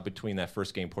least, between that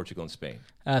first game, Portugal and Spain.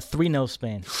 3-0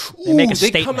 Spain.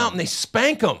 They come out and they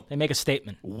spank them. They make a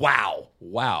statement. Wow.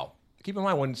 Keep in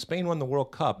mind, when Spain won the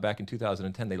World Cup back in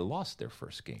 2010, they lost their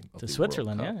first game of to the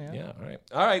Switzerland. World Cup. Yeah.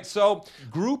 All right. So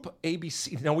Group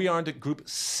ABC. Now we are on to Group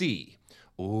C.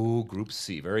 Oh, Group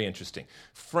C. Very interesting.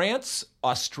 France,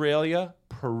 Australia,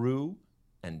 Peru,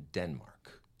 and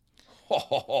Denmark.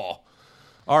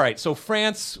 All right, so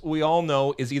France, we all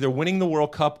know, is either winning the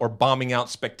World Cup or bombing out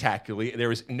spectacularly.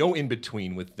 There is no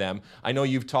in-between with them. I know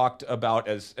you've talked about,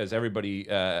 as everybody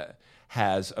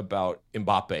has, about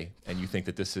Mbappe, and you think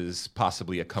that this is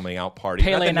possibly a coming-out party.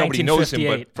 Pele, not that nobody knows him,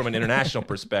 1958. but from an international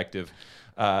perspective,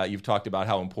 you've talked about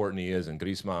how important he is, and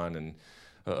Griezmann, and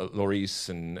Lloris,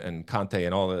 and Kanté,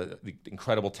 and all the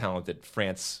incredible talent that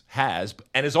France has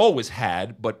and has always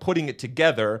had, but putting it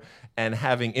together and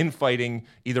having infighting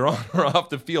either on or off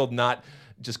the field not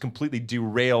just completely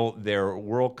derail their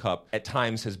World Cup at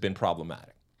times has been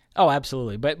problematic. Oh,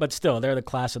 absolutely. But still, they're the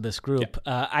class of this group.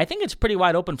 Yeah. I think it's pretty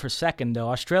wide open for second, though.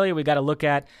 Australia, we got to look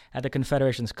at the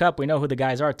Confederations Cup. We know who the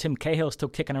guys are. Tim Cahill's still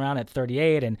kicking around at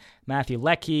 38, and Matthew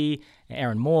Leckie,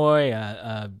 Aaron Moy,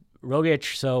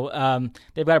 Rogic. So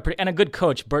they've got a good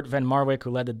coach, Bert van Marwijk,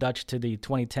 who led the Dutch to the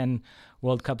 2010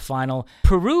 World Cup final.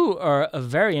 Peru are a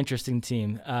very interesting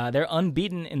team. They're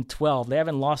unbeaten in 12. They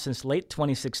haven't lost since late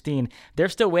 2016. They're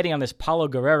still waiting on this Paulo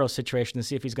Guerrero situation to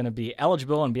see if he's going to be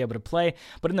eligible and be able to play.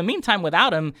 But in the meantime,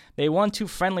 without him, they won 2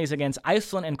 friendlies against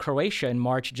Iceland and Croatia in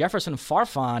March. Jefferson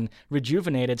Farfan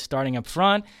rejuvenated starting up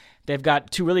front. They've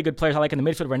got 2 really good players I like in the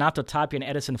midfield, Renato Tapia and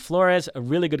Edison Flores, a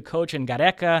really good coach in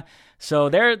Gareca. So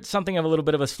they're something of a little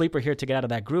bit of a sleeper here to get out of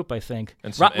that group, I think.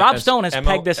 Rob Stone has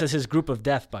pegged this as his group of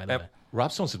death, by the way. Rob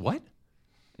Stone said what?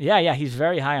 Yeah, he's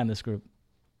very high on this group.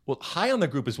 Well, high on the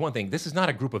group is one thing. This is not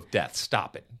a group of death.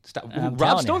 Stop it. Stop.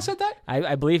 Rob Stone said that?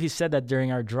 I believe he said that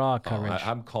during our draw coverage.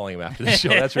 I'm calling him after the show.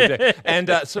 That's ridiculous. And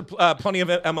plenty of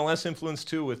MLS influence,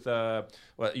 too, with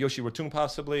Yoshi Ratung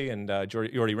possibly and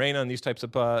Jordi Reyna and these types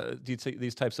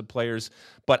of players.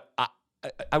 But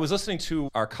I was listening to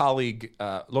our colleague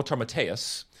Lothar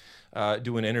Matthäus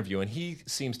do an interview, and he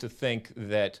seems to think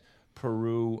that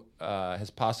Peru has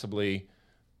possibly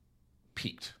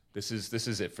peaked. This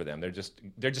is it for them. They're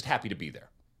just happy to be there.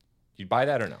 You buy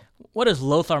that or no? What does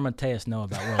Lothar Matthäus know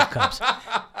about World Cups?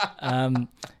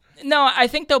 No, I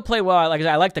think they'll play well. Like I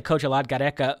said, I like the coach a lot,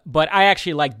 Gareca, but I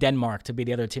actually like Denmark to be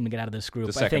the other team to get out of this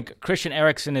group. I think Christian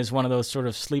Eriksen is one of those sort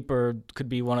of sleeper, could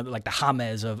be one of the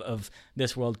James of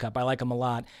this World Cup. I like him a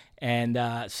lot. And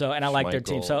I like their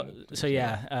team. So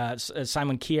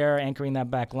Simon Kjær anchoring that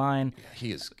back line.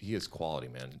 Yeah, he is quality,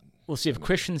 man. We'll see if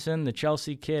Christensen, the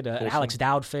Chelsea kid, Alex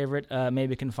Dowd favorite,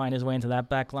 maybe can find his way into that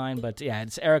back line. But yeah,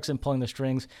 it's Eriksen pulling the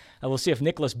strings. We'll see if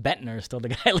Nicholas Bentner is still the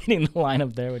guy leading the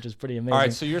lineup there, which is pretty amazing. All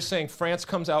right, so you're saying France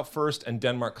comes out first and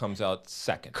Denmark comes out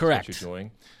second. Correct. That's what you're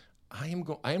doing. I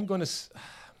am going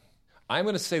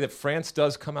to say that France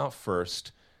does come out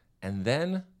first, and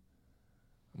then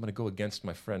I'm going to go against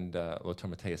my friend Lothar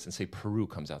Matthäus and say Peru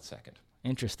comes out second.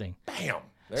 Interesting. Bam.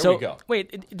 There we go.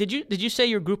 Wait, did you say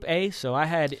your Group A? So I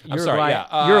had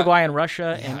Uruguay and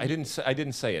Russia. Yeah, I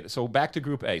didn't say it. So back to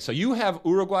Group A. So you have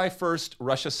Uruguay first,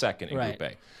 Russia second in Group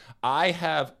A. I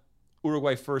have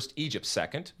Uruguay first, Egypt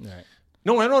second. Right.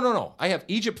 No. I have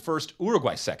Egypt first,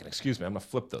 Uruguay second. Excuse me. I'm going to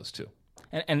flip those two.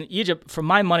 And Egypt, for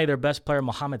my money, their best player,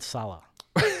 Mohamed Salah.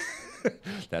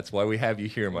 That's why we have you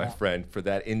here, my friend, for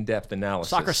that in-depth analysis.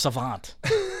 Soccer savant.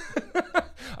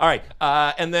 All right,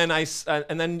 and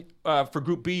then for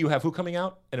Group B, you have who coming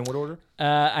out, and in what order?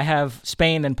 I have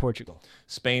Spain, then Portugal.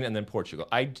 Spain, and then Portugal.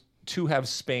 I too have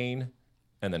Spain,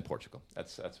 and then Portugal.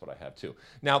 That's what I have too.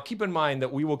 Now, keep in mind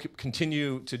that we will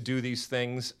continue to do these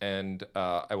things, and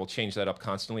I will change that up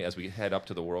constantly as we head up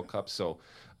to the World Cup. So,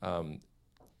 one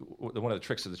of the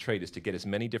tricks of the trade is to get as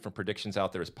many different predictions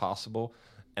out there as possible.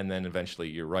 And then eventually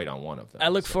you're right on one of them. I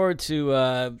look forward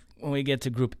to when we get to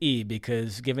Group E,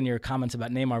 because given your comments about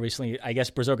Neymar recently, I guess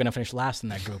Brazil are going to finish last in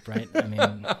that group, right? I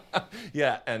mean,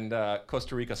 yeah, and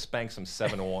Costa Rica spanks them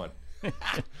 7-1.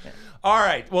 All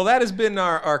right. Well, that has been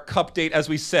our cup date. As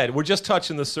we said, we're just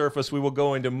touching the surface. We will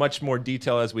go into much more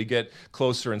detail as we get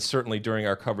closer, and certainly during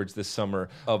our coverage this summer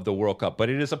of the World Cup. But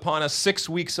it is upon us, 6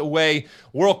 weeks away,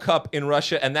 World Cup in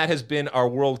Russia, and that has been our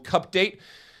World Cup date.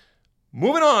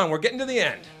 Moving on, we're getting to the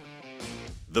end.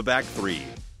 The back three.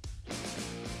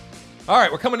 All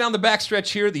right, we're coming down the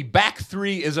backstretch here. The back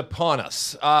three is upon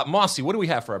us. Mossy, what do we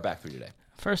have for our back three today?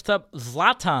 First up,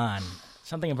 Zlatan.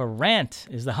 Something of a rant.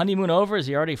 Is the honeymoon over? Is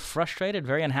he already frustrated,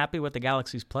 very unhappy with the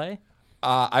Galaxy's play?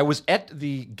 I was at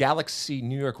the Galaxy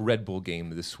New York Red Bull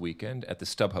game this weekend at the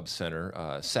StubHub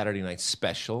Center, Saturday night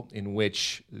special, in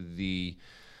which New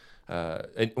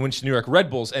York Red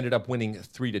Bulls ended up winning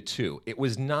 3-2. It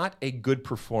was not a good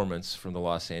performance from the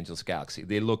Los Angeles Galaxy.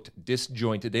 They looked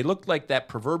disjointed. They looked like that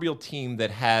proverbial team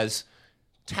that has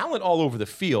talent all over the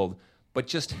field, but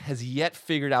just has yet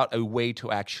figured out a way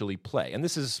to actually play. And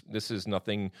this is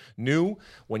nothing new.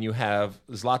 When you have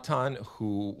Zlatan,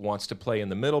 who wants to play in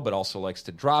the middle but also likes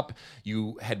to drop,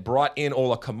 you had brought in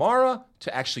Ola Kamara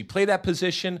to actually play that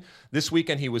position. This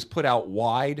weekend he was put out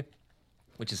wide,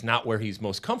 which is not where he's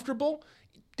most comfortable.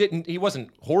 He wasn't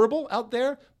horrible out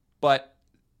there, but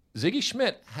Ziggy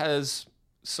Schmidt has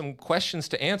some questions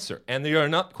to answer, and they are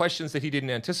not questions that he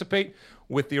didn't anticipate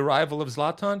with the arrival of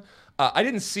Zlatan. I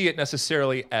didn't see it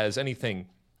necessarily as anything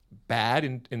bad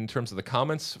in terms of the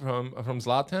comments from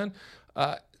Zlatan.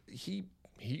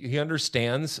 He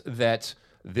understands that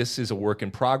this is a work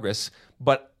in progress,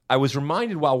 but I was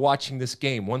reminded while watching this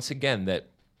game once again that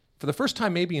for the first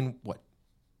time maybe in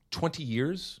 20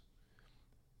 years,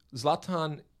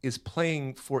 Zlatan is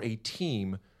playing for a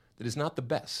team that is not the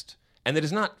best, and that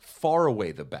is not far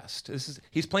away the best.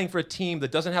 He's playing for a team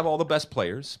that doesn't have all the best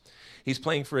players. He's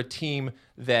playing for a team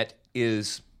that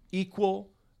is equal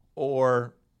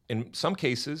or, in some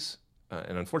cases,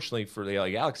 and unfortunately for the LA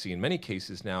Galaxy, in many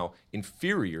cases now,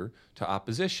 inferior to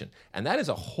opposition. And that is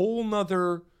a whole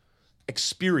nother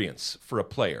experience for a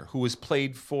player who has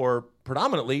played for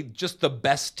predominantly just the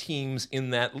best teams in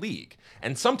that league,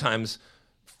 and sometimes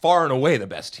far and away the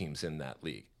best teams in that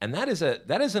league. And that is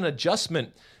an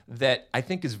adjustment that I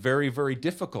think is very, very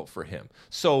difficult for him.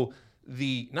 So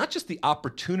not just the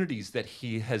opportunities that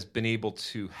he has been able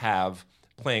to have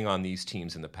playing on these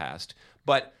teams in the past,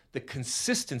 but the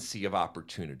consistency of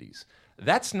opportunities.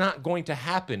 That's not going to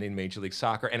happen in Major League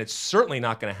Soccer, and it's certainly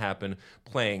not going to happen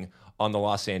playing on the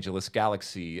Los Angeles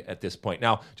Galaxy at this point.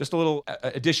 Now, just a little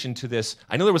addition to this.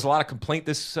 I know there was a lot of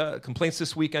complaints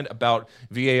this weekend about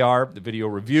VAR, the video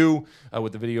review,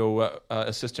 with the video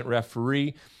assistant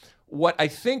referee. What I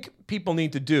think people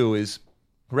need to do is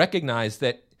recognize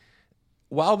that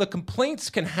while the complaints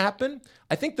can happen,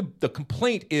 I think the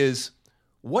complaint is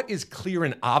what is clear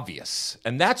and obvious.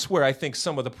 And that's where I think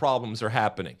some of the problems are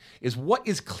happening, is what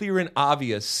is clear and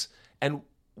obvious. And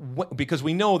because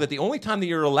we know that the only time that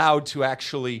you're allowed to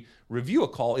actually review a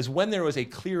call is when there was a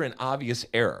clear and obvious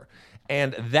error.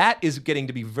 And that is getting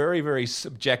to be very, very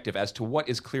subjective as to what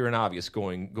is clear and obvious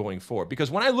going forward. Because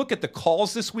when I look at the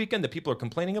calls this weekend that people are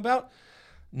complaining about,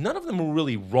 none of them are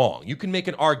really wrong. You can make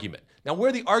an argument. Now,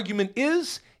 where the argument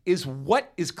is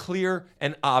what is clear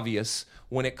and obvious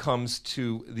when it comes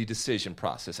to the decision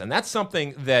process. And that's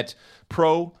something that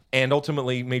Pro and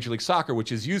ultimately Major League Soccer,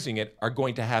 which is using it, are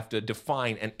going to have to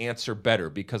define and answer better,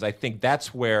 because I think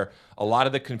that's where a lot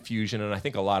of the confusion and I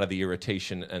think a lot of the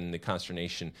irritation and the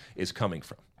consternation is coming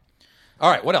from. All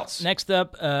right, what else? Next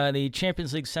up, the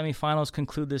Champions League semifinals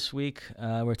conclude this week.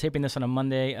 We're taping this on a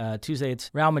Monday. Tuesday, it's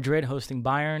Real Madrid hosting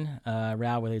Bayern,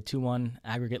 Real with a 2-1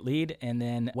 aggregate lead. And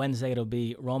then Wednesday, it'll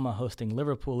be Roma hosting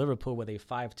Liverpool with a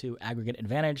 5-2 aggregate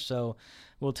advantage. So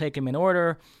we'll take them in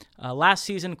order. Last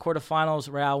season,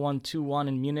 quarterfinals, Real won 2-1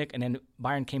 in Munich, and then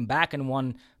Bayern came back and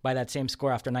won by that same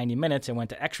score after 90 minutes and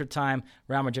went to extra time.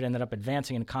 Real Madrid ended up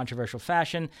advancing in controversial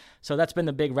fashion. So that's been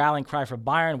the big rallying cry for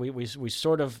Bayern. We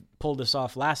sort of pulled this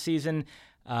off last season,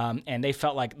 and they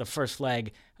felt like the first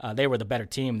leg, they were the better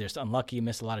team. They're just unlucky,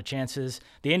 missed a lot of chances.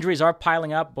 The injuries are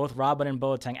piling up, both Robben and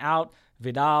Boateng out.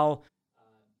 Vidal.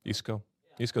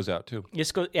 Isco's out too.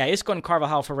 Isco and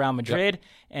Carvajal for Real Madrid. Yep.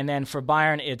 And then for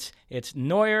Bayern, it's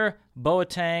Neuer,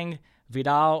 Boateng,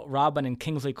 Vidal, Robben, and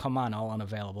Kingsley Coman all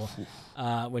unavailable,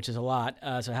 which is a lot.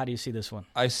 So how do you see this one?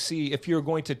 I see if you're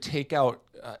going to take out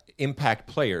impact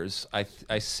players,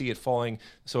 I see it falling.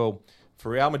 So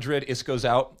for Real Madrid, Isco's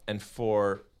out, and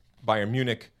for Bayern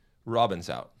Munich, Robben's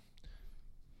out.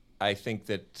 I think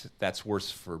that's worse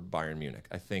for Bayern Munich.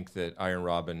 I think that Arjen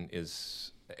Robben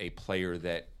is a player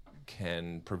that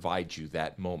can provide you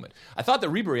that moment. I thought that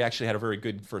Ribery actually had a very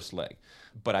good first leg,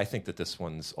 but I think that this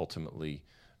one's ultimately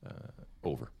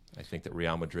over. I think that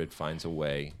Real Madrid finds a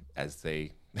way, as they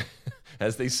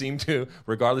seem to,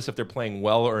 regardless if they're playing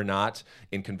well or not,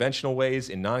 in conventional ways,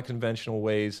 in non-conventional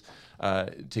ways,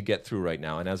 to get through right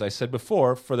now. And as I said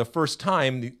before, for the first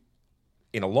time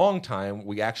in a long time,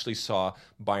 we actually saw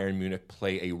Bayern Munich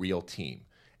play a real team.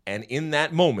 And in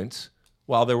that moment,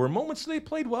 while there were moments they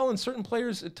played well and certain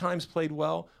players at times played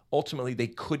well, ultimately they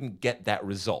couldn't get that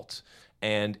result.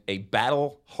 And a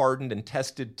battle-hardened and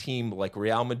tested team like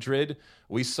Real Madrid,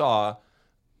 we saw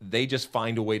they just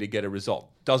find a way to get a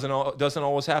result. Doesn't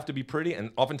always have to be pretty,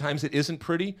 and oftentimes it isn't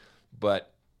pretty,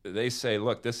 but they say,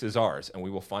 look, this is ours, and we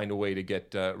will find a way to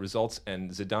get results. And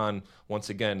Zidane, once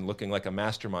again, looking like a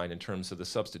mastermind in terms of the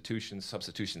substitutions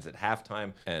at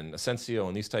halftime, and Asensio,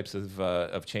 and these types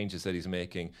of changes that he's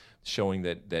making, showing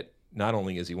that not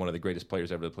only is he one of the greatest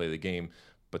players ever to play the game,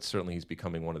 but certainly he's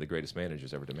becoming one of the greatest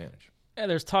managers ever to manage. Yeah,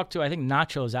 there's talk too. I think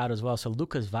Nacho's out as well, so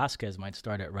Lucas Vazquez might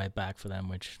start at right back for them,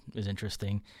 which is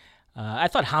interesting. I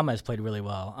thought James played really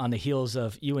well on the heels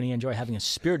of you and Ian Joy having a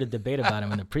spirited debate about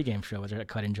him in the pregame show, which I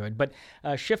quite enjoyed. But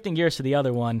shifting gears to the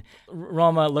other one,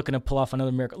 Roma looking to pull off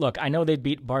another miracle. Look, I know they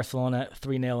beat Barcelona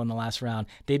 3-0 in the last round.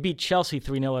 They beat Chelsea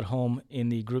 3-0 at home in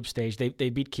the group stage. They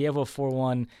beat Chievo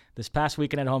 4-1 this past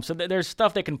weekend at home. So there's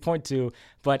stuff they can point to,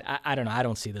 but I don't know. I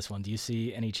don't see this one. Do you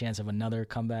see any chance of another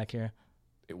comeback here?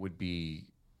 It would be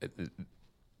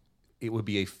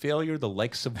a failure the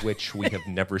likes of which we have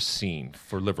never seen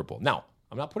for Liverpool. Now,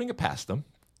 I'm not putting it past them.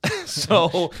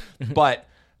 But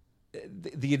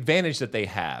the advantage that they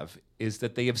have is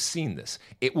that they have seen this.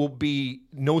 It will be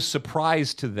no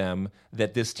surprise to them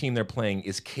that this team they're playing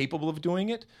is capable of doing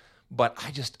it, but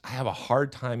I have a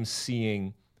hard time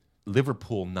seeing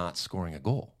Liverpool not scoring a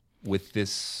goal with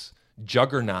this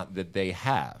juggernaut that they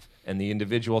have and the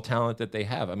individual talent that they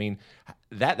have. I mean,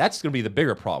 that's going to be the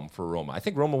bigger problem for Roma. I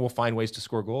think Roma will find ways to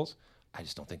score goals. I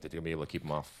just don't think that they're going to be able to keep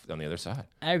them off on the other side.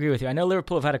 I agree with you. I know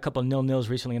Liverpool have had a couple of 0-0s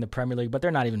recently in the Premier League, but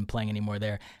they're not even playing anymore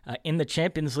there. In the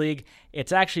Champions League,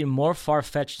 it's actually more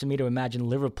far-fetched to me to imagine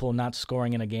Liverpool not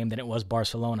scoring in a game than it was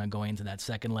Barcelona going into that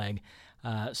second leg.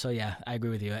 So, yeah, I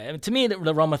agree with you. To me,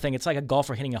 the Roma thing, it's like a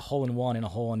golfer hitting a hole-in-one in a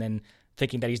hole and then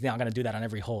thinking that he's not going to do that on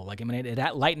every hole. Like, I mean,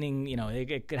 lightning,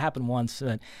 it could happen once.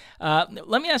 But,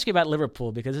 let me ask you about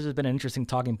Liverpool, because this has been an interesting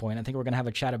talking point. I think we're going to have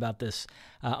a chat about this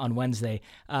on Wednesday.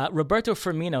 Roberto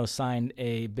Firmino signed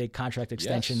a big contract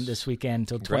extension this weekend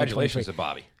until 2023. Congratulations to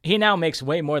Bobby. He now makes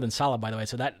way more than Salah, by the way,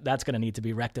 so that's going to need to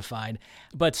be rectified.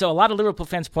 But so a lot of Liverpool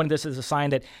fans pointed this as a sign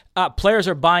that players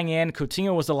are buying in.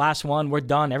 Coutinho was the last one. We're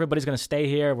done. Everybody's going to stay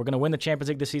here. We're going to win the Champions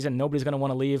League this season. Nobody's going to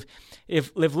want to leave.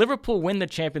 If Liverpool win the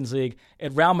Champions League,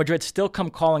 if Real Madrid still come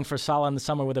calling for Salah in the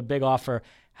summer with a big offer,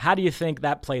 how do you think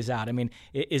that plays out? I mean,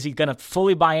 is he going to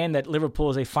fully buy in that Liverpool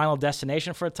is a final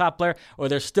destination for a top player, or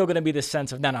there's still going to be this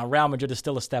sense of, no, Real Madrid is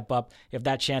still a step up. If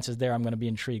that chance is there, I'm going to be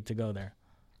intrigued to go there.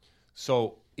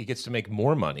 So he gets to make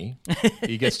more money.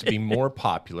 He gets to be more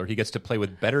popular. He gets to play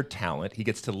with better talent. He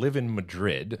gets to live in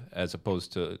Madrid as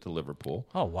opposed to Liverpool.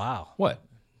 Oh, wow. What?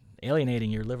 Alienating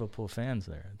your Liverpool fans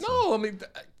there. No, I mean,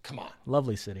 come on.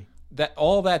 Lovely city.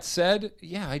 All that said,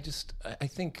 yeah, I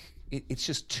think it's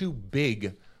just too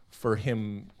big for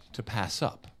him to pass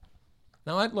up.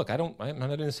 Now, I'm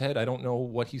not in his head. I don't know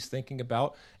what he's thinking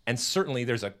about. And certainly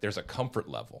there's a comfort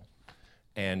level.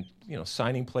 And,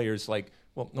 signing players like,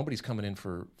 well, nobody's coming in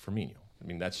for Firmino. I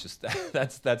mean, that's just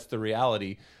that's the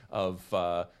reality of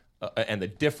and the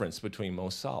difference between Mo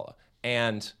Salah.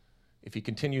 And if he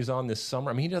continues on this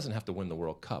summer, I mean, he doesn't have to win the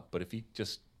World Cup, but if he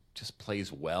just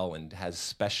plays well and has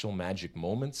special magic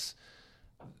moments,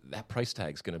 that price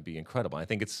tag is going to be incredible. I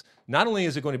think it's not only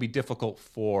is it going to be difficult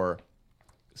for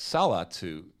Salah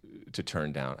to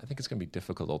turn down, I think it's going to be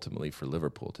difficult ultimately for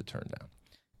Liverpool to turn down.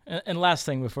 And last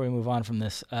thing before we move on from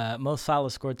this, Mo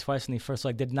Salah scored twice in the first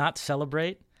leg, did not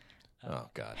celebrate. Oh,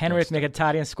 God. Henrik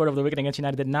Mkhitaryan scored over the weekend against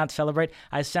United, did not celebrate.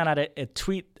 I sent out a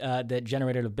tweet that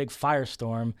generated a big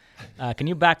firestorm. Can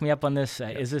you back me up on this?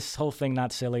 Is this whole thing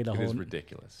not silly? It is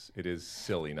ridiculous. It is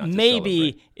silly not to Maybe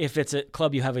celebrate. If it's a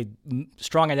club you have a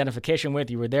strong identification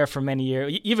with, you were there for many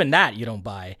years, even that you don't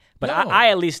buy. But no. I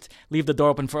at least leave the door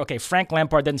open for, okay, Frank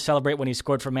Lampard didn't celebrate when he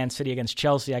scored for Man City against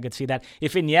Chelsea. I could see that.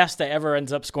 If Iniesta ever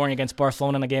ends up scoring against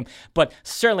Barcelona in a game. But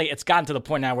certainly it's gotten to the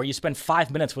point now where you spend 5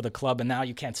 minutes with a club and now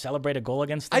you can't celebrate a goal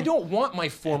against them. I don't want my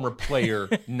former player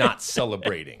not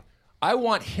celebrating. I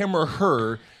want him or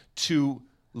her to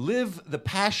live the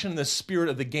passion, the spirit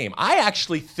of the game. I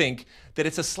actually think that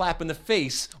it's a slap in the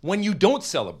face when you don't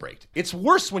celebrate. It's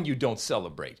worse when you don't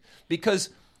celebrate because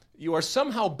you are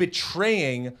somehow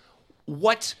betraying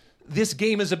what this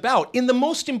game is about. In the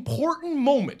most important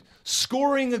moment,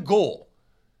 scoring a goal,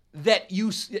 that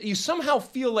you somehow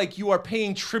feel like you are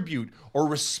paying tribute or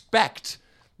respect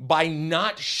by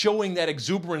not showing that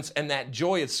exuberance and that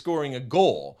joy at scoring a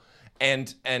goal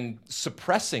and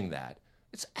suppressing that.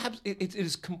 It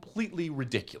is completely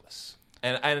ridiculous.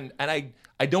 And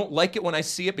I don't like it when I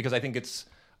see it because I think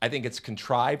it's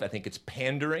contrived. I think it's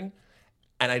pandering.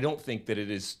 And I don't think that it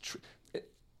is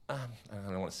I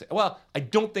don't want to say. Well, I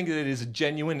don't think that it is as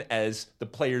genuine as the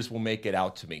players will make it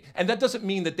out to me. And that doesn't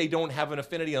mean that they don't have an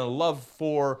affinity and a love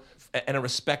for and a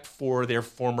respect for their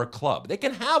former club. They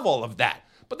can have all of that,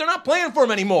 but they're not playing for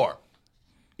them anymore.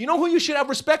 You know who you should have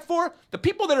respect for? The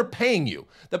people that are paying you,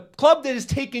 the club that is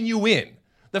taking you in,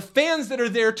 the fans that are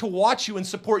there to watch you and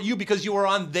support you because you are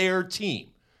on their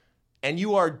team. And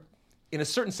you are, in a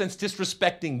certain sense,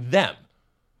 disrespecting them.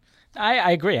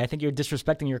 I agree. I think you're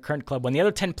disrespecting your current club. When the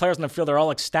other 10 players on the field are all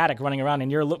ecstatic running around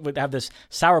and you have this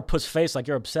sourpuss face like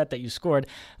you're upset that you scored.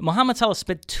 Mohamed Salah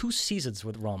spent 2 seasons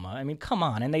with Roma. I mean, come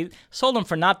on. And they sold him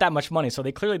for not that much money, so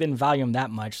they clearly didn't value him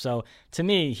that much. So to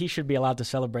me, he should be allowed to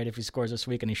celebrate if he scores this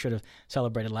week, and he should have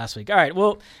celebrated last week. All right,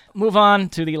 we'll move on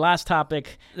to the last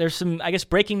topic. There's some, I guess,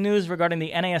 breaking news regarding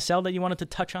the NASL that you wanted to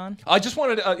touch on. I just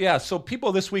wanted to, so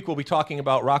people this week will be talking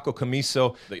about Rocco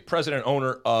Commisso, the president and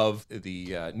owner of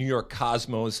the New York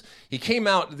Cosmos. He came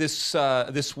out this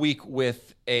week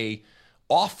with a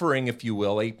offering, if you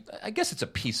will, I guess it's a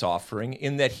peace offering,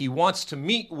 in that he wants to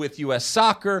meet with U.S.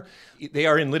 Soccer. They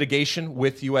are in litigation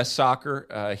with U.S.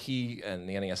 Soccer, he and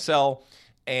the NASL,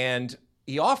 and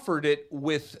he offered it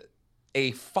with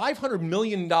a $500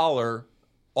 million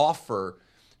offer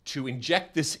to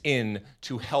inject this in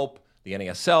to help the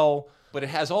NASL, but it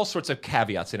has all sorts of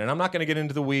caveats in it. I'm not going to get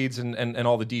into the weeds and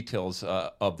all the details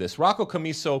of this. Rocco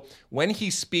Commisso, when he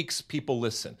speaks, people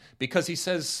listen because he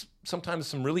says sometimes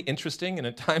some really interesting and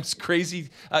at times crazy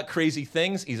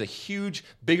things. He's a huge,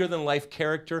 bigger-than-life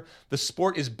character. The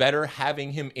sport is better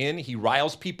having him in. He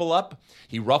riles people up.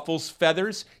 He ruffles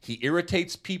feathers. He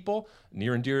irritates people,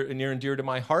 near and dear to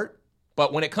my heart.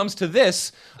 But when it comes to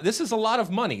this is a lot of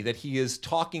money that he is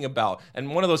talking about.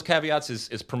 And one of those caveats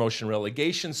is promotion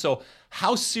relegation. So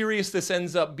how serious this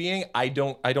ends up being, I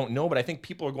don't know. But I think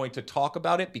people are going to talk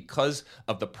about it because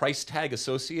of the price tag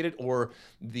associated or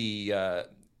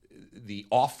the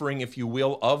offering, if you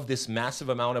will, of this massive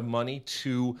amount of money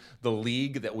to the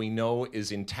league that we know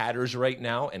is in tatters right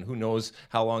now, and who knows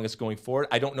how long it's going forward.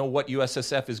 I don't know what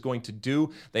USSF is going to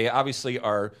do. They obviously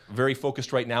are very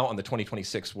focused right now on the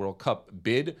 2026 World Cup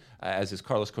bid, as is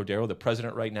Carlos Cordero, the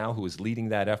president right now, who is leading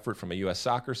that effort from a U.S.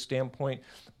 soccer standpoint.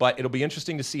 But it'll be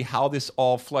interesting to see how this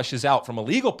all flushes out from a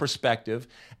legal perspective,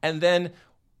 and then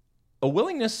a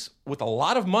willingness with a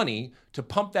lot of money to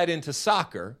pump that into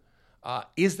soccer.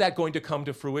 Is that going to come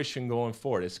to fruition going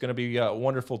forward? It's going to be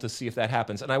wonderful to see if that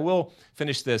happens. And I will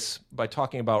finish this by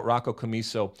talking about Rocco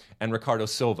Commisso and Ricardo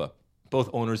Silva, both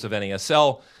owners of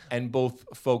NASL and both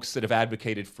folks that have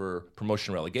advocated for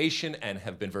promotion relegation and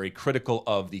have been very critical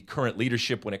of the current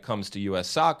leadership when it comes to U.S.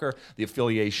 soccer, the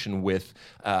affiliation with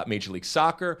Major League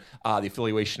Soccer, the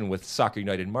affiliation with Soccer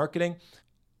United Marketing.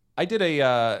 I did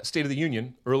a State of the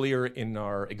Union earlier in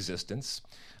our existence,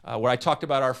 where I talked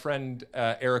about our friend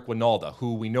Eric Winalda,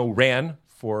 who we know ran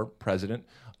for president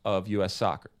of U.S.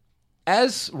 Soccer.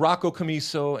 As Rocco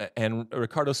Commisso and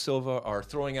Ricardo Silva are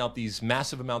throwing out these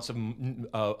massive amounts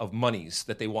of monies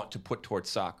that they want to put towards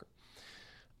soccer,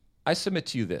 I submit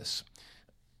to you this.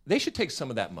 They should take some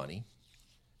of that money,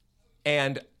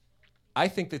 and I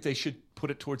think that they should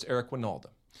put it towards Eric Winalda.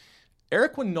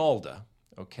 Eric Winalda,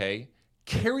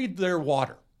 carried their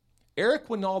water. Eric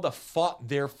Winalda fought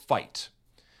their fight.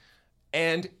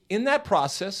 And in that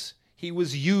process, he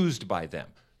was used by them.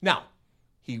 Now,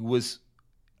 he was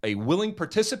a willing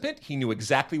participant. He knew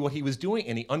exactly what he was doing,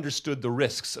 and he understood the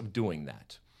risks of doing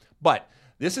that. But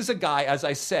this is a guy, as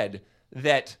I said,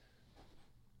 that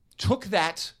took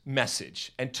that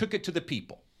message and took it to the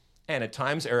people. And at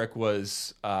times, Eric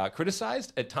was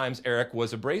criticized. At times, Eric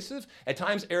was abrasive. At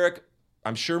times, Eric,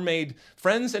 I'm sure, made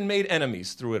friends and made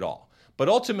enemies through it all. But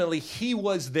ultimately, he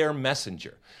was their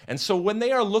messenger. And so when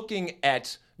they are looking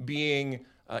at being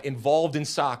involved in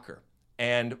soccer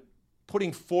and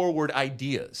putting forward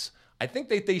ideas, I think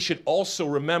that they should also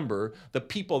remember the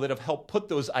people that have helped put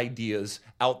those ideas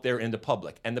out there into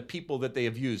public and the people that they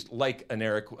have used, like an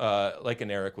Eric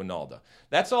Winalda.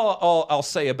 That's all I'll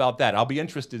say about that. I'll be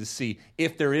interested to see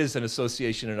if there is an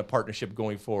association and a partnership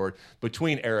going forward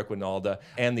between Eric Winalda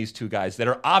and these two guys that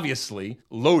are obviously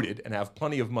loaded and have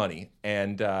plenty of money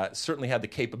and certainly have the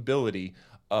capability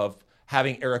of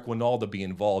having Eric Winalda be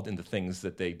involved in the things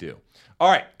that they do.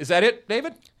 All right, is that it,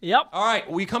 David? Yep. All right,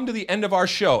 we come to the end of our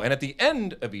show, and at the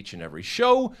end of each and every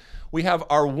show, we have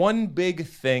our one big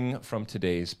thing from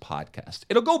today's podcast.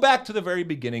 It'll go back to the very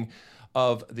beginning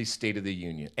of the State of the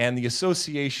Union and the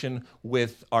association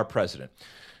with our president.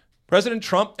 President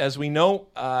Trump, as we know,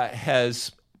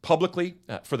 has publicly,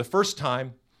 for the first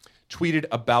time, tweeted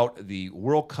about the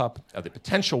World Cup, the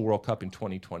potential World Cup in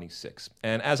 2026.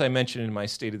 And as I mentioned in my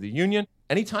State of the Union,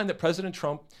 anytime that President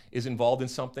Trump is involved in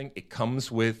something, it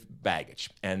comes with baggage.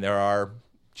 And there are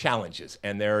challenges,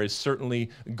 and there is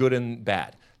certainly good and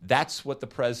bad. That's what the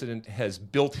president has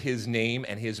built his name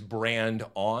and his brand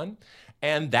on,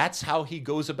 and that's how he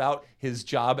goes about his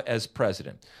job as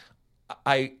president.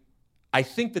 I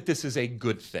think that this is a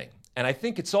good thing. And I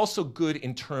think it's also good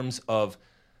in terms of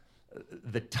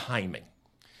the timing.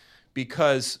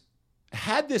 Because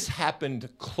had this happened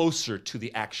closer to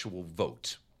the actual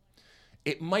vote,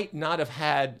 it might not have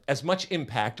had as much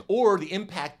impact, or the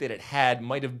impact that it had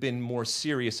might have been more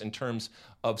serious in terms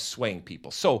of swaying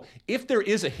people. So if there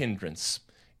is a hindrance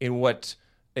in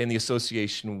the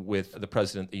association with the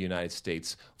President of the United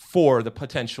States for the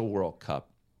potential World Cup,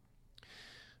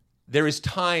 there is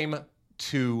time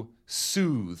to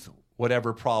soothe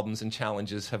whatever problems and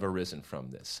challenges have arisen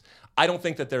from this. I don't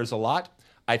think that there's a lot.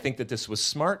 I think that this was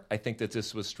smart. I think that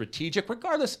this was strategic,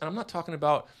 regardless, and I'm not talking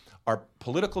about our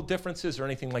political differences or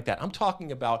anything like that. I'm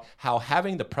talking about how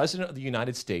having the President of the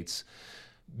United States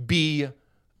be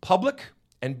public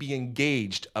and be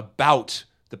engaged about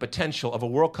the potential of a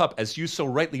World Cup, as you so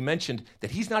rightly mentioned, that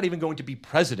he's not even going to be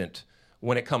president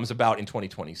when it comes about in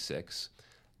 2026.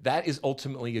 That is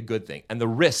ultimately a good thing. And the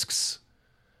risks,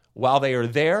 while they are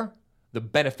there, the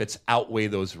benefits outweigh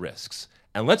those risks.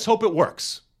 And let's hope it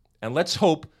works. And let's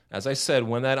hope, as I said,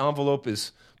 when that envelope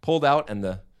is pulled out and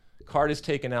the card is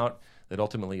taken out, that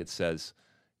ultimately it says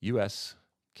U.S.,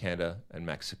 Canada, and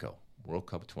Mexico, World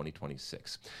Cup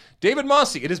 2026. David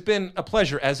Mosse, it has been a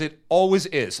pleasure, as it always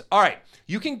is. All right,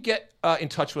 you can get in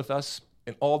touch with us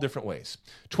in all different ways.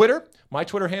 Twitter, my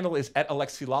Twitter handle is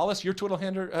 @AlexiLawless. Your Twitter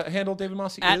handle, David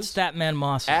Mosse, is?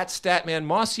 @StatmanMosse.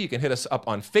 @StatmanMosse. You can hit us up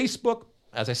on Facebook.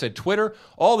 As I said, Twitter,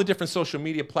 all the different social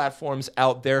media platforms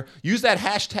out there. Use that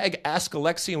hashtag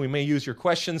 #AskAlexi, and we may use your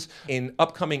questions in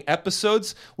upcoming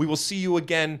episodes. We will see you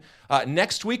again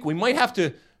next week. We might have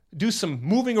to do some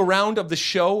moving around of the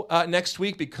show next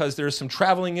week because there's some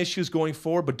traveling issues going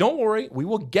forward. But don't worry, we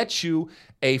will get you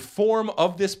a form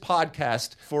of this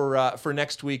podcast for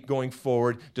next week going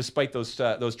forward, despite those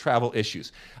travel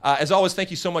issues. As always,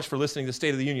 thank you so much for listening to the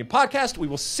State of the Union podcast. We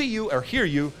will see you or hear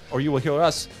you, or you will hear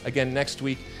us again next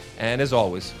week. And as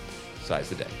always, size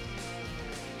the day.